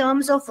in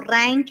terms of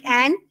rank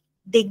and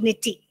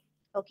dignity.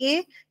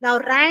 Okay, now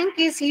rank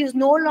is he is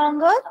no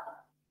longer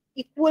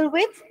equal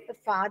with the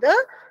Father,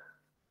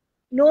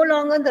 no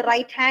longer the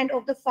right hand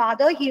of the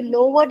Father. He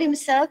lowered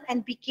himself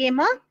and became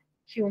a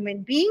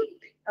human being.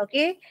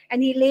 Okay,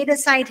 and he laid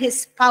aside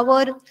his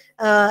power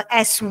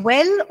as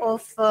well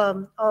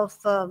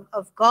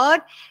of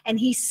God, and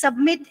he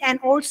submit, and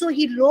also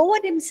he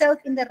lowered himself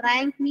in the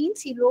rank,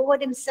 means he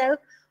lowered himself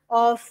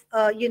of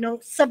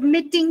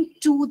submitting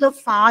to the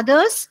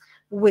Father's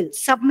will,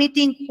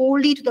 submitting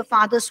wholly to the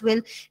Father's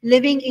will,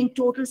 living in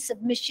total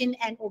submission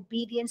and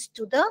obedience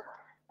to the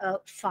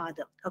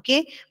Father.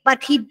 Okay,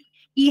 but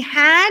he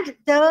had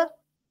the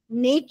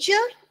nature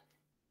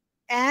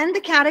and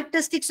the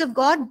characteristics of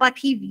God, but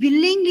he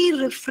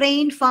willingly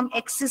refrained from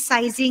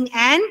exercising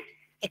and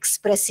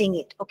expressing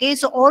it. Okay,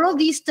 so all of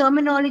these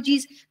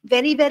terminologies,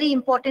 very, very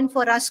important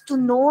for us to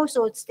know.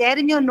 So it's there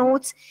in your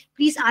notes.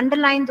 Please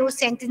underline those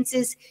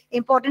sentences.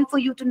 Important for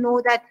you to know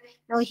that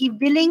he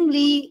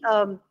willingly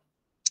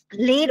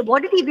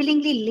what did he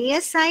willingly lay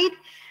aside?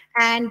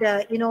 And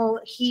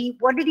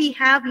what did he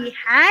have? He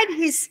had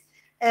his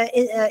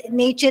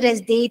nature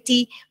as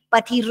deity,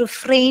 but he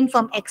refrained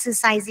from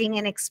exercising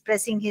and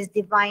expressing his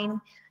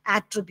divine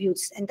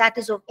attributes, and that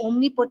is of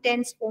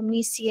omnipotence,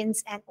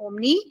 omniscience, and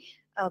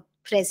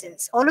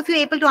omnipresence. All of you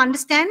able to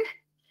understand?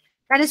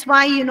 That is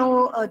why,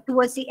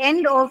 towards the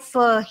end of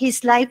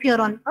his life here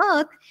on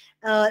earth,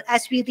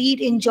 as we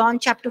read in John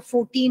chapter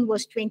 14,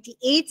 verse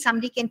 28,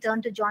 somebody can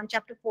turn to John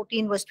chapter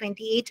 14, verse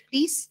 28,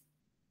 please.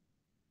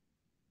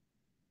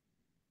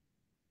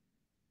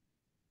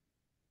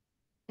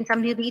 Can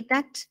somebody read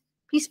that?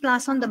 Please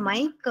pass on the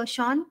mic,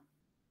 Sean.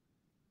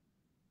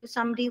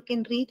 Somebody who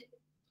can read.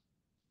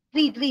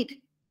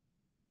 Read.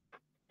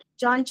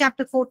 John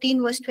chapter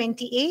 14, verse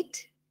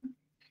 28.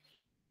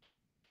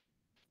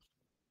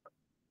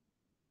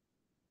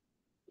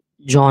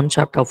 John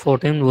chapter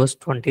 14, verse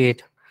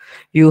 28.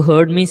 You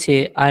heard me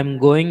say, I am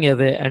going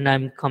away and I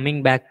am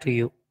coming back to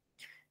you.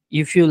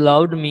 If you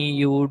loved me,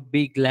 you would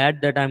be glad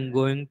that I am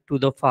going to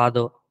the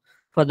Father,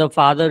 for the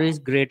Father is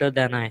greater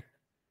than I.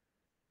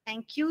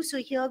 Thank you. So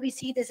here we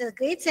see there's a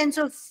great sense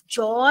of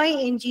joy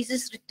in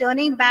Jesus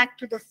returning back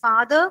to the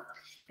Father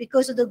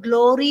because of the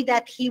glory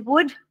that he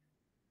would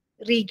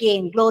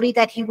regain, glory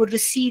that he would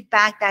receive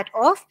back, that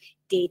of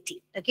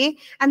deity. Okay.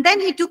 And then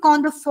he took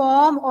on the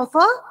form of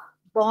a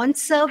bond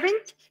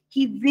servant.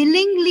 He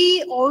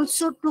willingly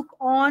also took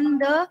on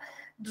the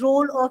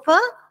role of a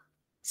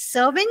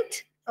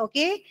servant.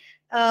 Okay.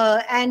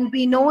 And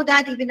we know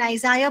that even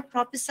Isaiah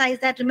prophesies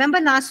that. Remember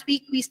last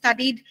week we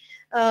studied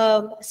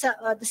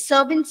the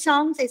servant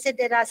songs. I said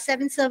there are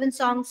 7 servant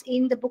songs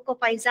in the book of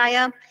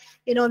Isaiah.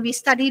 You know, we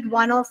studied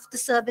one of the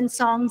servant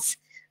songs,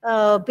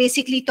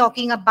 basically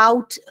talking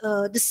about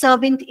the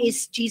servant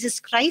is Jesus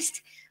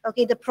Christ.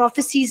 Okay, the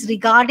prophecies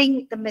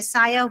regarding the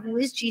Messiah, who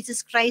is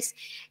Jesus Christ.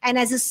 And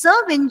as a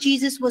servant,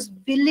 Jesus was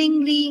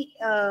willingly,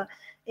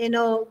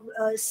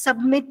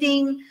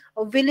 submitting,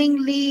 or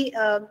willingly,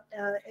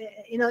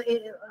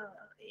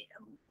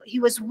 he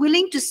was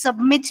willing to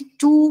submit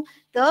to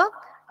the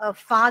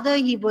Father.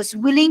 He was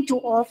willing to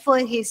offer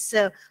his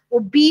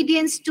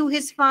obedience to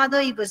his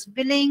Father. He was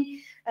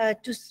willing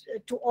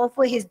to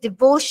offer his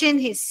devotion,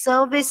 his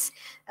service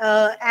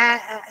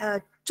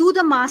to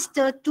the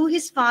Master, to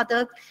his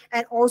Father,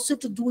 and also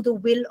to do the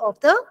will of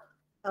the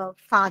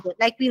Father.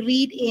 Like we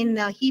read in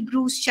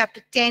Hebrews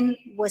chapter 10,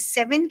 verse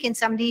 7. Can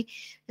somebody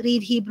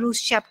read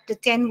Hebrews chapter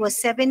 10, verse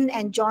 7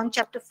 and John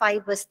chapter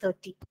 5, verse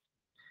 30?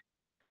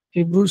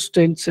 Hebrews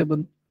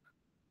 10:7.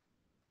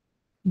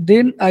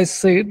 Then I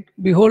said,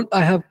 Behold,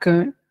 I have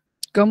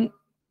come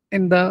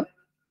in the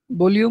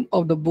volume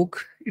of the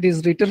book. It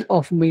is written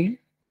of me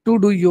to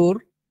do your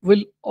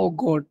will, O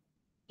God.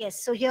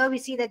 Yes, so here we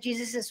see that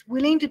Jesus is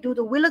willing to do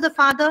the will of the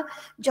Father.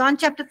 John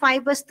chapter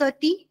 5, verse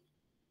 30.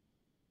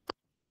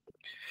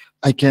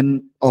 I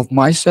can of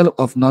myself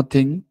of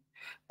nothing,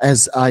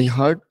 as I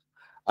heard,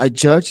 I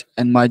judge,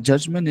 and my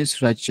judgment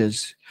is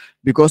righteous,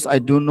 because I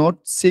do not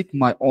seek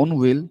my own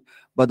will,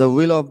 but the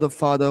will of the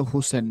Father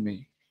who sent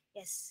me.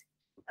 Yes.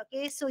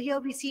 Okay, so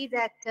here we see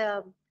that,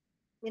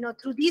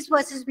 through these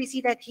verses, we see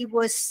that he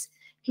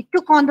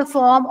took on the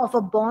form of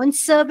a bond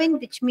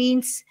servant, which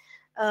means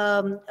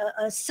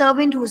a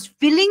servant who was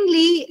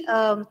willingly,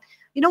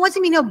 what's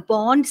the meaning of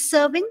bond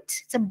servant?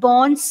 It's a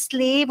bond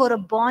slave, or a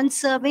bond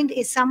servant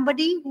is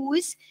somebody who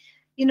is,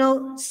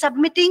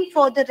 submitting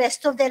for the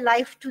rest of their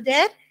life to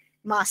their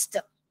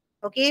master,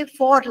 okay,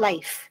 for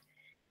life.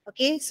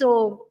 Okay,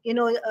 so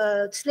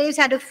slaves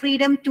had a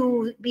freedom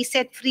to be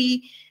set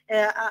free.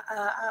 In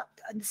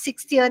the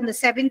 6th year and the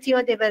 7th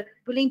year, they were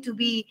willing to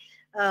be,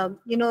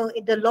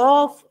 the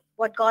law of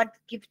what God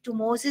gave to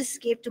Moses,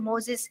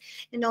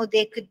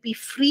 they could be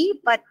free.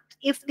 But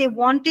if they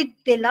wanted,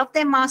 they loved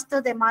their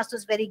master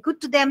was very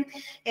good to them,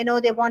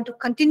 they want to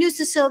continue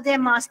to serve their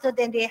master,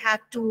 then they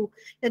had to,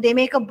 they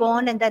make a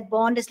bond, and that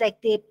bond is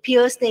like they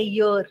pierce their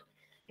ear.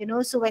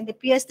 So when they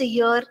pierce the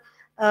ear,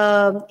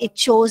 it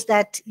shows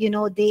that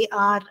they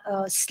are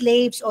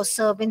slaves or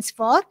servants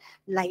for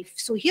life.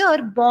 So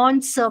here,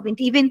 bond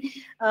servant. Even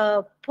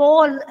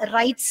Paul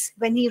writes,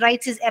 when he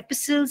writes his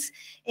epistles,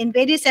 in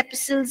various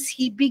epistles,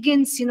 he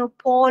begins,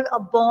 Paul, a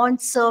bond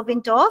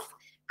servant of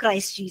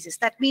Christ Jesus.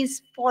 That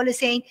means Paul is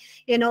saying,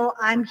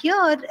 I'm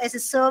here as a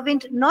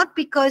servant, not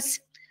because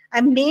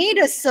I'm made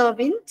a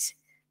servant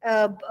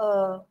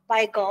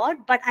by God,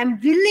 but I'm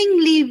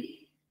willingly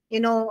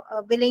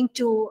willing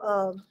to,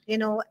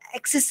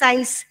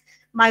 exercise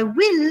my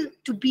will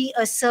to be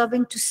a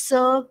servant, to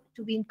serve,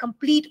 to be in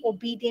complete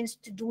obedience,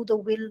 to do the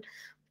will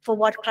for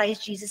what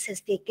Christ Jesus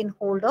has taken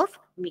hold of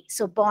me.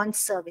 So bond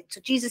servant. So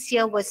Jesus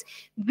here was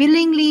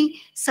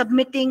willingly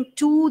submitting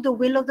to the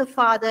will of the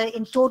Father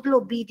in total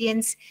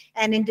obedience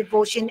and in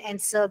devotion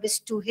and service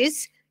to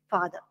his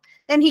Father.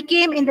 Then he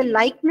came in the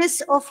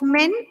likeness of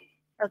men.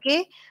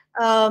 Okay.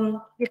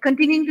 We're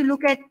continuing to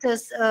look at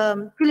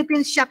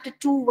Philippians chapter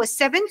 2, verse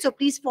 7. So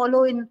please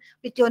follow in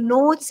with your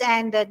notes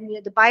and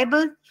the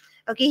Bible.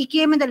 Okay, he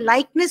came in the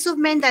likeness of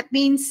men. That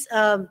means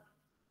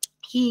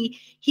he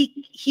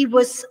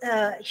was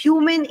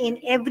human in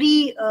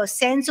every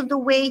sense of the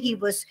way. He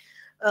was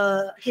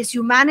his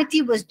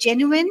humanity was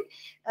genuine.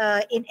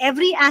 In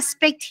every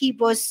aspect, he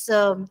was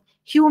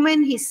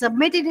human. He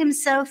submitted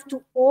himself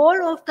to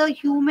all of the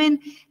human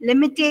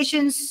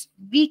limitations,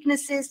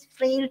 weaknesses,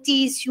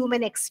 frailties,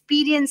 human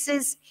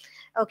experiences.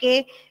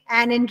 Okay,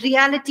 and in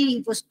reality,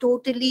 he was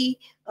totally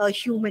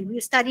human.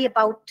 We'll study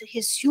about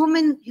his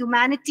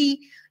humanity,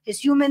 his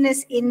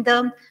humanness in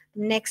the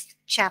next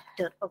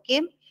chapter.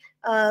 Okay,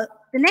 the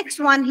next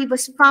one, he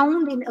was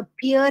found in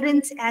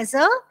appearance as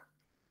a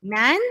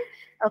man.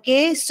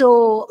 Okay,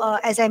 so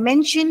as I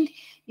mentioned,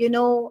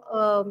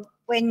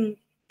 when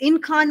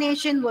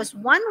incarnation was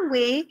one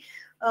way,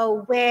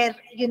 where,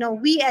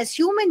 we as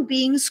human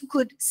beings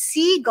could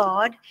see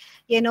God.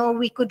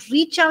 We could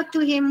reach out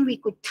to him, we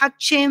could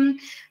touch him,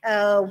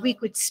 we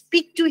could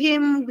speak to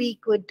him, we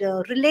could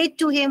relate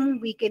to him,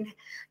 we can,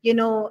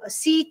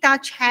 see,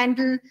 touch,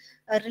 handle,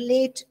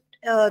 relate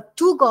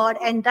to God,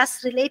 and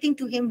thus relating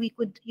to him, we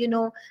could,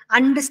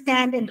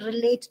 understand and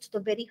relate to the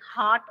very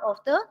heart of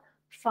the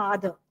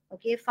Father.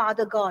 Okay,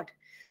 Father God,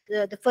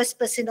 the first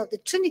person of the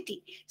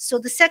Trinity. So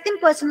the second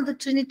person of the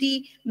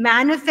Trinity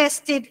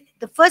manifested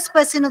the first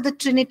person of the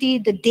Trinity,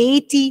 the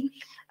deity.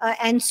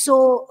 And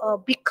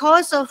so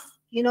because of,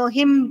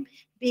 him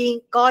being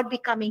God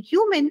becoming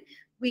human,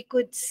 we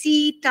could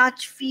see,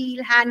 touch,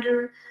 feel,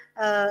 handle,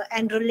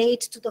 and relate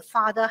to the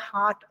Father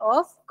heart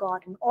of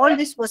God. And all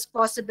this was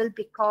possible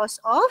because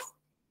of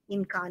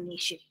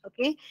incarnation.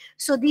 Okay,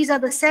 so these are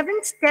the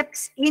 7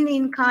 steps in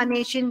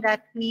incarnation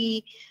that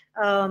we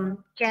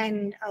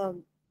can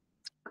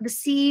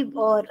receive,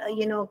 or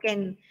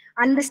can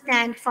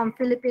understand from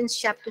Philippians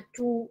chapter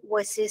 2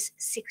 verses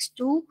 6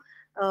 to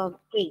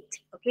 8.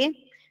 Okay,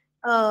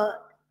 uh,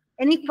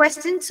 any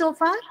questions so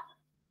far?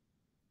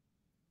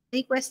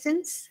 Any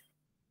questions?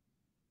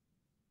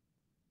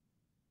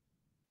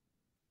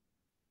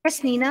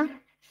 Yes, Nina.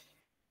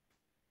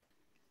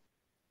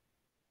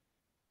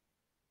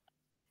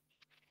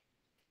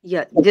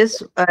 Yeah,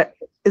 just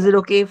is it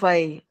okay if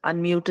I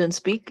unmute and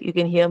speak? You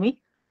can hear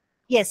me?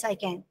 Yes, I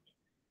can.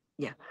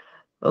 Yeah.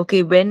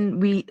 Okay, when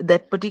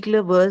that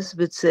particular verse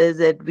which says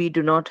that we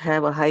do not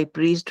have a high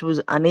priest who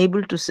is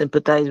unable to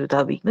sympathize with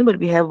our weakness, but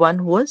we have one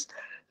who was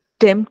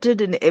tempted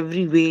in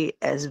every way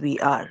as we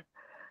are,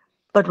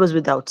 but was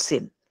without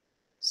sin.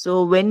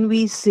 So when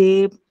we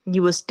say he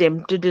was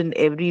tempted in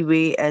every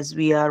way as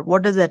we are,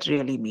 what does that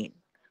really mean?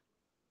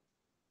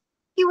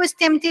 He was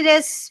tempted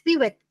as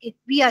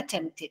we are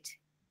tempted.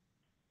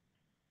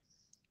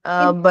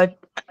 In But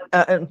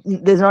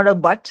there's not a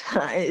but.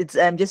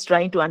 I'm just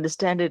trying to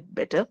understand it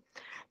better.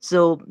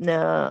 So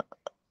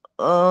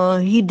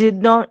he did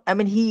not. I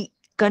mean, he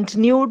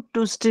continued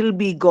to still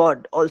be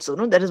God. Also,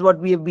 no, that is what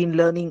we have been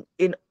learning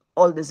in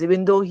all this.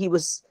 Even though he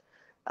was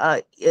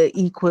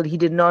equal, he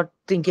did not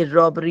think it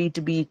robbery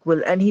to be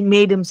equal, and he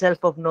made himself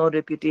of no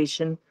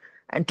reputation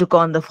and took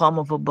on the form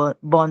of a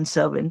bond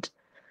servant.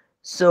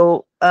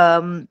 So,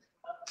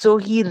 so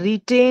he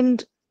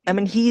retained. I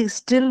mean, he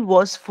still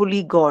was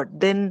fully God.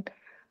 Then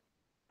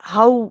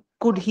how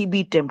could he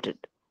be tempted?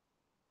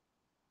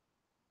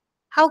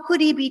 How could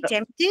he be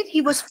tempted?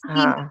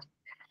 Ah,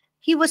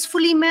 He was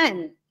fully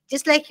man.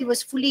 Just like he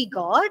was fully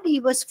God, he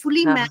was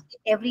fully man ah,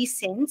 in every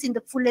sense, in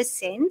the fullest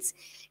sense.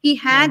 He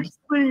had ah, the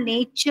full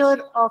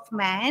nature of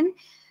man.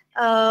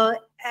 Uh,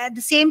 at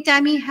the same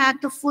time, he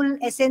had the full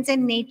essence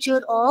and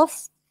nature uh,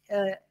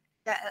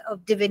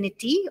 of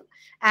divinity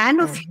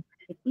and of ah,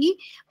 humanity.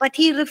 But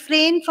he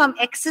refrained from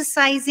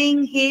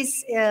exercising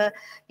his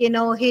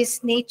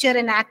nature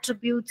and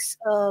attributes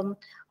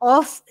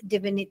of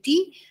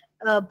divinity.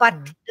 But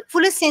ah, the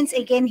fullest sense,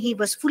 again, he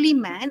was fully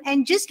man.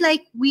 And just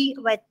like we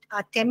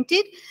are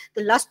tempted,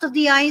 the lust of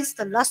the eyes,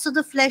 the lust of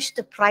the flesh,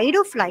 the pride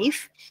of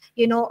life,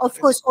 of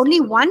course, only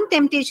one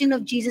temptation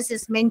of Jesus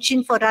is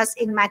mentioned for us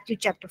in Matthew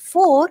chapter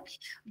 4,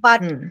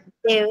 but hmm,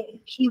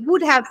 he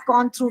would have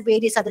gone through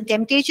various other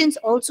temptations.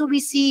 Also, we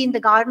see in the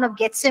Garden of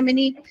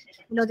Gethsemane,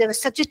 there was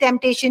such a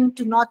temptation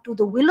to not do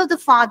the will of the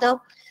Father,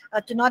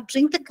 to not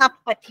drink the cup,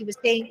 but he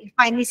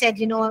finally said,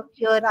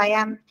 here I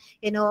am,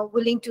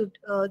 willing to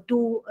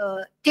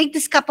take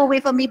this cup away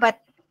from me, but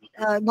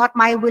not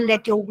my will,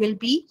 let your will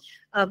be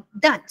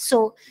done.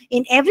 So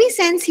in every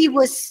sense, he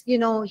was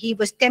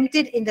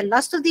tempted in the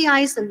lust of the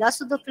eyes, the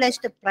lust of the flesh,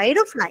 the pride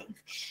of life,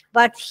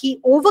 but he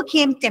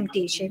overcame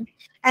temptation.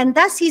 And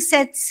thus he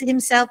sets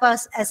himself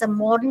as a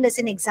model, as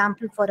an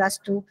example for us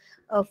to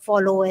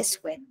follow as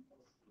well.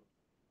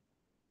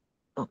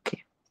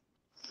 okay.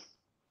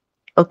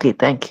 Okay,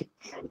 thank you.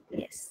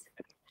 Yes.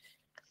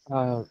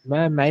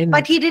 Mine.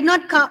 But he did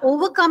not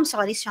overcome,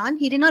 sorry, Sean,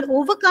 he did not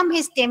overcome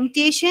his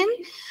temptation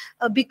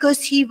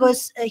because he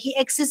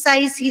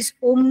exercised his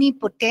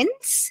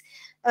omnipotence,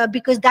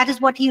 because that is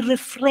what he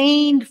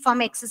refrained from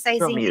From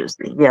exercising.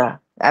 using, yeah.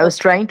 I was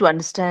trying to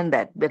understand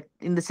that, but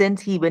in the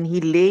sense when he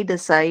laid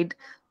aside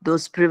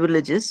those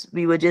privileges,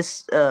 we were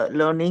just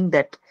learning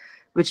that,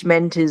 which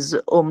meant his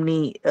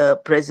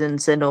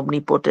presence and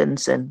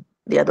omnipotence, and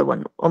the other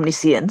one,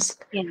 omniscience.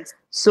 Yes.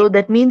 So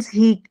that means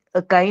he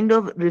kind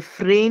of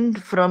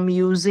refrained from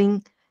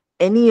using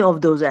any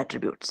of those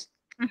attributes,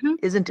 Mhm.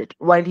 isn't it?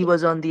 While he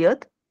was on the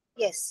earth,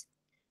 Yes.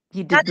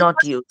 he That did is not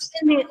what use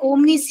in the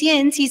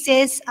omniscience, he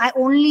says, I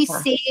only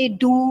uh, say,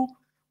 do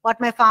what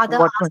my Father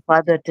what my asks.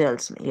 father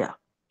tells me. Yeah,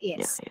 yeah,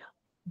 Yes. yeah.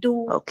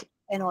 Do, Okay,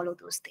 and all of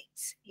those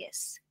things.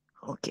 Yes.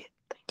 okay.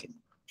 Thank you.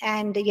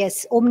 And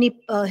yes,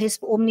 his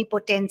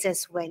omnipotence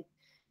as well.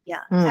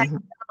 Yeah. And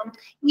Hmm.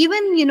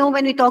 even,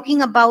 when we're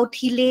talking about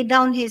he laid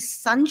down his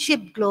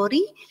sonship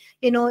glory,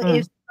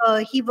 Hmm.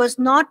 he was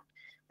not,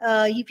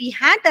 if he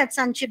had that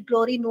sonship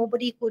glory,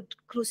 nobody could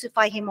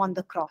crucify him on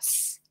the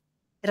cross,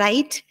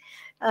 right?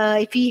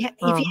 If he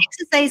Uh,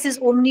 exercises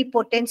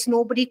omnipotence,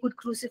 nobody could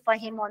crucify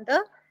him on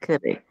the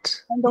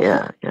Correct. And the whole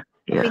Yeah, yeah, of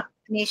yeah.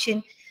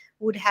 incarnation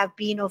would have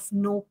been of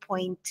no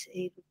point.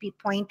 It would be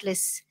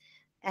pointless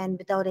and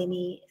without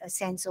any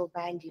sense of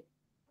value.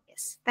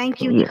 Yes.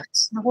 Thank you.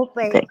 Yes. I hope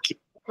I Thank you.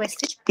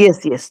 question.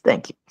 Yes, yes.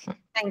 Thank you.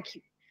 Thank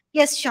you.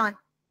 Yes, Sean.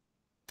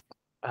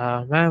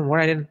 Ma'am, what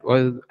I didn't,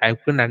 well, I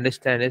couldn't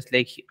understand is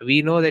like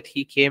we know that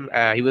he came,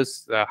 he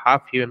was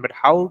half human, but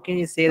how can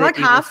you say Not that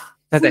he was? half,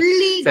 Sorry,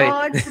 fully sorry.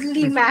 God,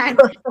 fully man.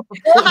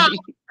 No half.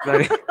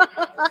 Sorry.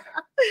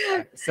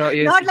 So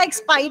yes, Not like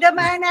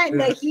Spider-Man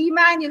and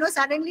He-Man,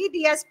 suddenly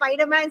they are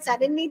Spider-Man,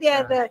 suddenly they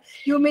are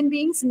human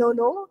beings. No,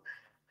 no.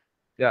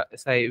 yeah,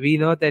 sorry. We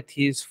know that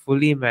he is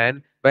fully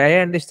man, but I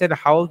understand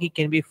how he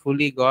can be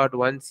fully God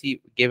once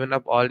he given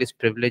up all his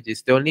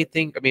privileges. The only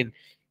thing, I mean,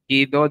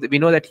 we know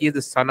that he is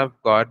the son of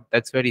God.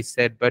 That's what he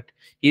said, but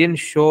he didn't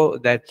show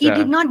that. He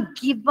did not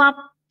give up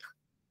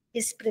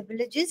his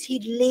privileges. He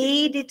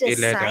laid it He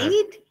let,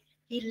 aside.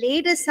 He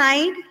laid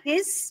aside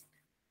his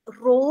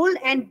role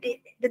and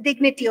the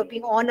dignity of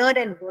being honored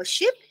and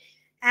worshipped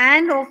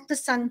and of the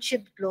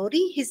sonship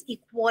glory, his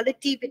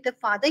equality with the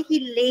Father.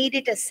 He laid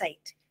it aside.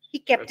 He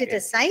kept it Okay.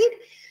 aside.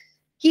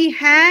 He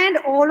had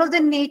all of the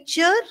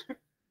nature,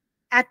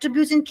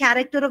 attributes, and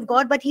character of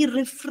God, but he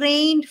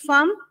refrained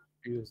from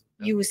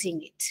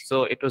using it.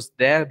 So it was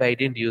there, but I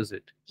didn't use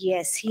it.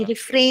 Yes, he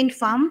refrained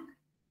from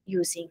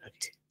using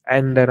it.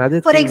 And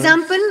another For thing,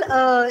 example,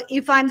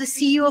 if I'm the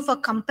CEO of a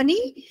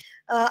company,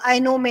 I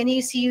know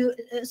many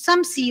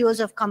some CEOs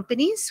of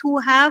companies who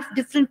have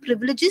different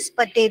privileges,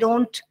 but they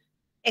don't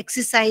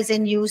exercise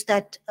and use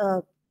that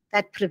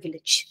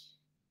privilege.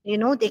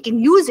 They can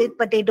use it,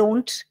 but they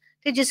don't.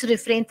 They just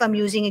refrain from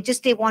using it.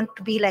 Just they want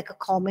to be like a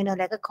common or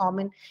like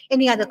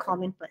any other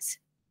common person.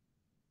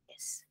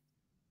 Yes.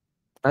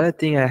 another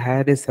thing I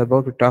had is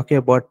about talking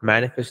about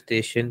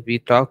manifestation. We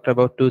talked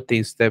about two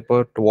things,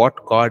 about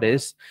what God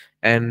is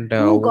and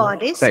Who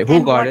God is sorry, who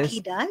and God what is. he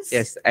does.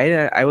 Yes,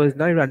 I was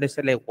not even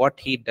understand like what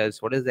he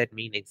does. What does that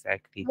mean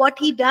exactly? What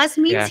he does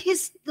means Yeah.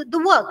 the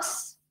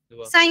works,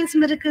 signs,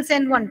 miracles,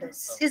 and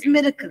wonders. His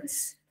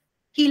miracles,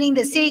 healing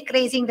the sick,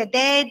 raising the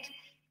dead,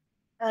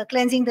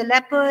 cleansing the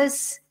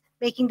lepers,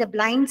 making the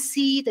blind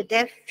see, the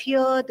deaf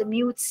hear, the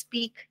mute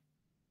speak.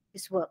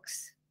 His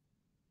works.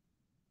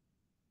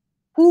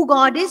 Who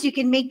God is, you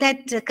can make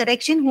that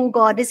correction. Who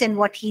God is and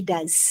what he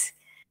does.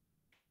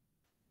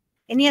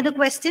 Any other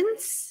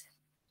questions?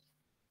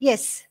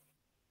 Yes.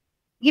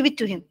 Give it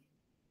to him.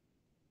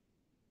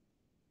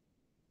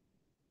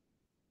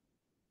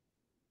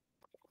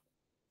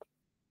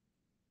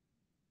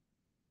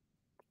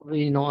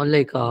 We know,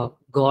 like,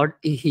 God,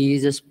 he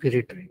is a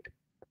spirit,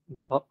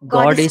 right?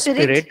 God is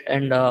spirit,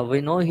 and we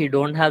know he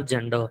don't have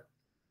gender.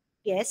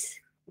 Yes.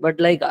 But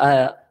like,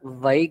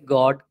 why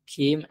God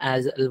came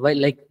as, why,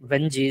 like,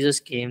 when Jesus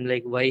came,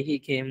 like, why he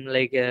came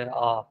like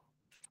a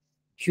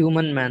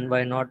human man,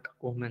 why not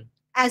woman?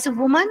 As a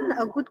woman,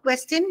 a good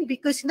question,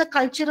 because in the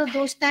culture of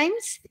those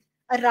times,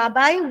 a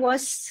rabbi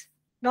was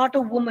not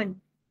a woman.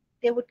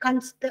 They would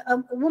consider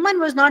a woman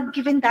was not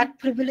given that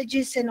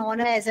privileges and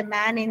honor as a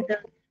man in the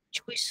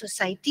Jewish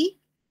society.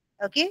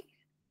 Okay,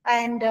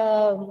 and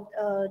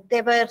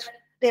they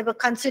were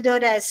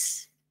considered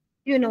as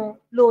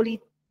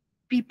lowly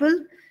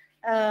people,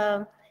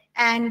 uh,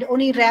 and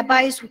only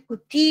rabbis who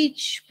could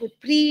teach, would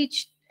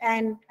preach,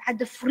 and had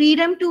the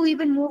freedom to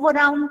even move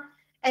around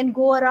and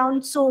go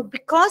around. So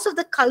because of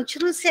the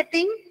cultural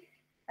setting,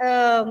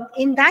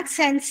 in that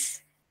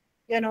sense,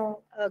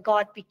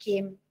 God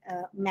became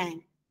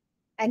man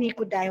and he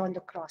could die on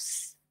the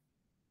cross.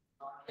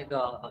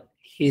 Like,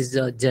 his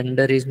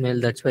gender is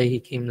male, that's why he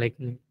came like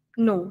me.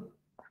 No.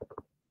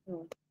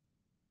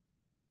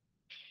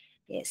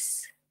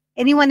 Yes.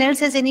 Anyone else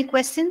has any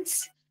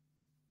questions?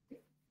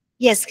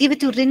 Yes, give it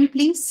to Rin,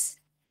 please.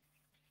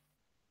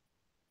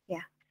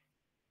 Yeah.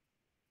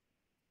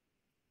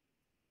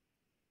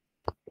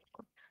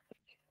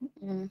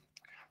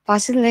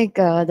 Pastor, like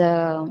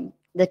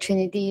the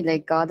Trinity,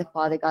 like God the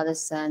Father, God the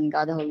Son,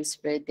 God the Holy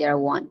Spirit, they are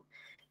one.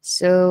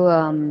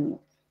 So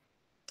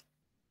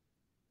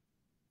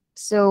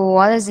so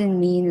what does it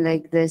mean,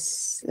 like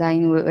this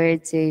line where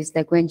it says,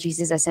 like when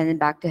Jesus ascended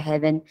back to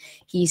heaven,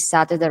 he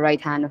sat at the right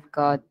hand of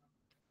God.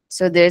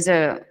 So there's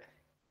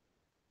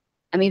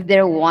if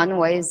they're one,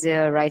 why is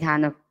there a right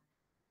hand of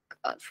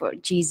God for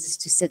Jesus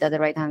to sit at the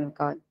right hand of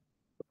God?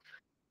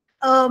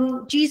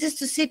 Jesus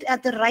to sit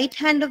at the right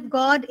hand of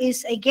God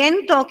is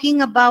again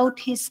talking about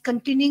his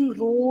continuing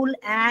role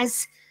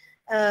as,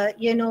 as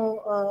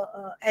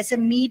a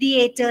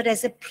mediator,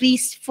 as a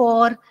priest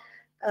for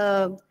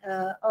us.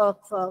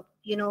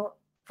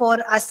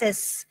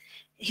 As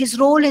his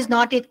role is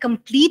not yet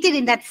completed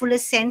in that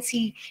fullest sense.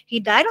 He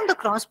died on the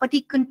cross, but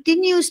he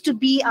continues to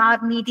be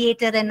our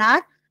mediator and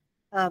our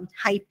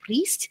high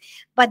priest.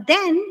 But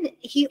then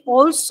he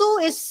also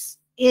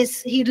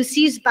he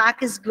receives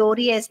back his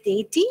glory as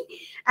deity,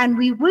 and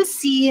we will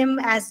see him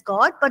as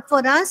God. But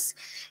for us,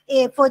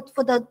 for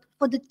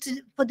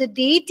the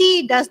deity,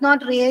 it does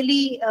not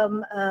really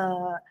don't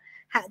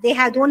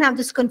have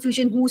this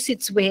confusion who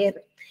sits where.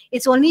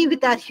 It's only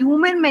with our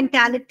human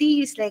mentality.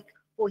 It's like,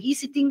 oh, he's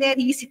sitting there,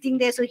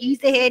 so he's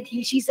the head,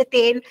 she's the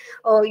tail,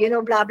 or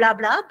blah blah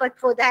blah. But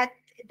for that,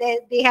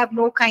 they have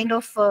no kind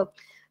of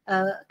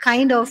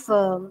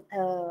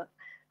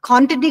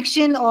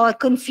contradiction or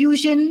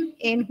confusion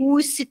in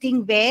who's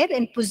sitting where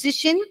and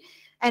position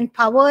and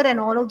power and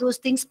all of those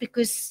things,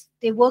 because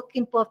they work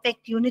in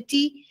perfect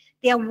unity.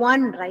 They are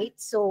one, right?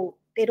 So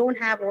they don't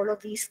have all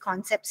of these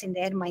concepts in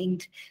their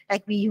mind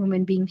like we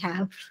human beings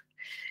have.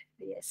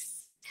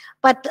 Yes.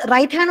 But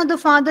right hand of the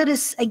Father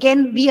is,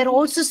 again, we are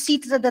also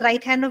seated at the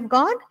right hand of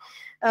God.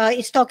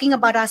 It's talking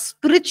about our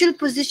spiritual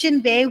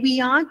position, where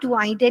we are to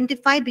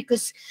identify,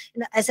 because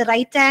as a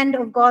right hand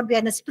of God, we are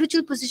in a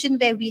spiritual position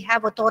where we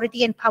have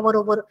authority and power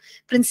over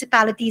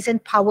principalities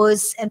and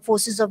powers and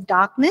forces of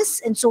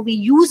darkness. And so we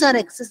use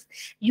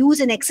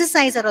and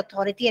exercise our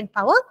authority and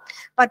power.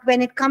 But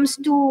when it comes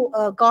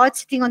to God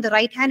sitting on the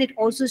right hand, it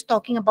also is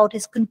talking about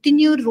his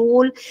continued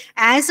role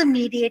as a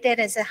mediator,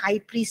 as a high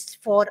priest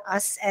for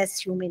us as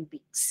human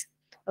beings.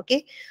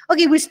 Okay,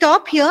 we'll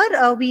stop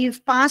here.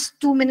 We've passed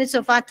 2 minutes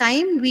of our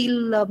time.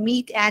 We'll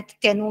meet at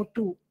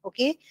 10:02.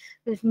 Okay,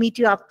 we'll meet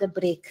you after the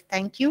break.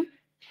 Thank you.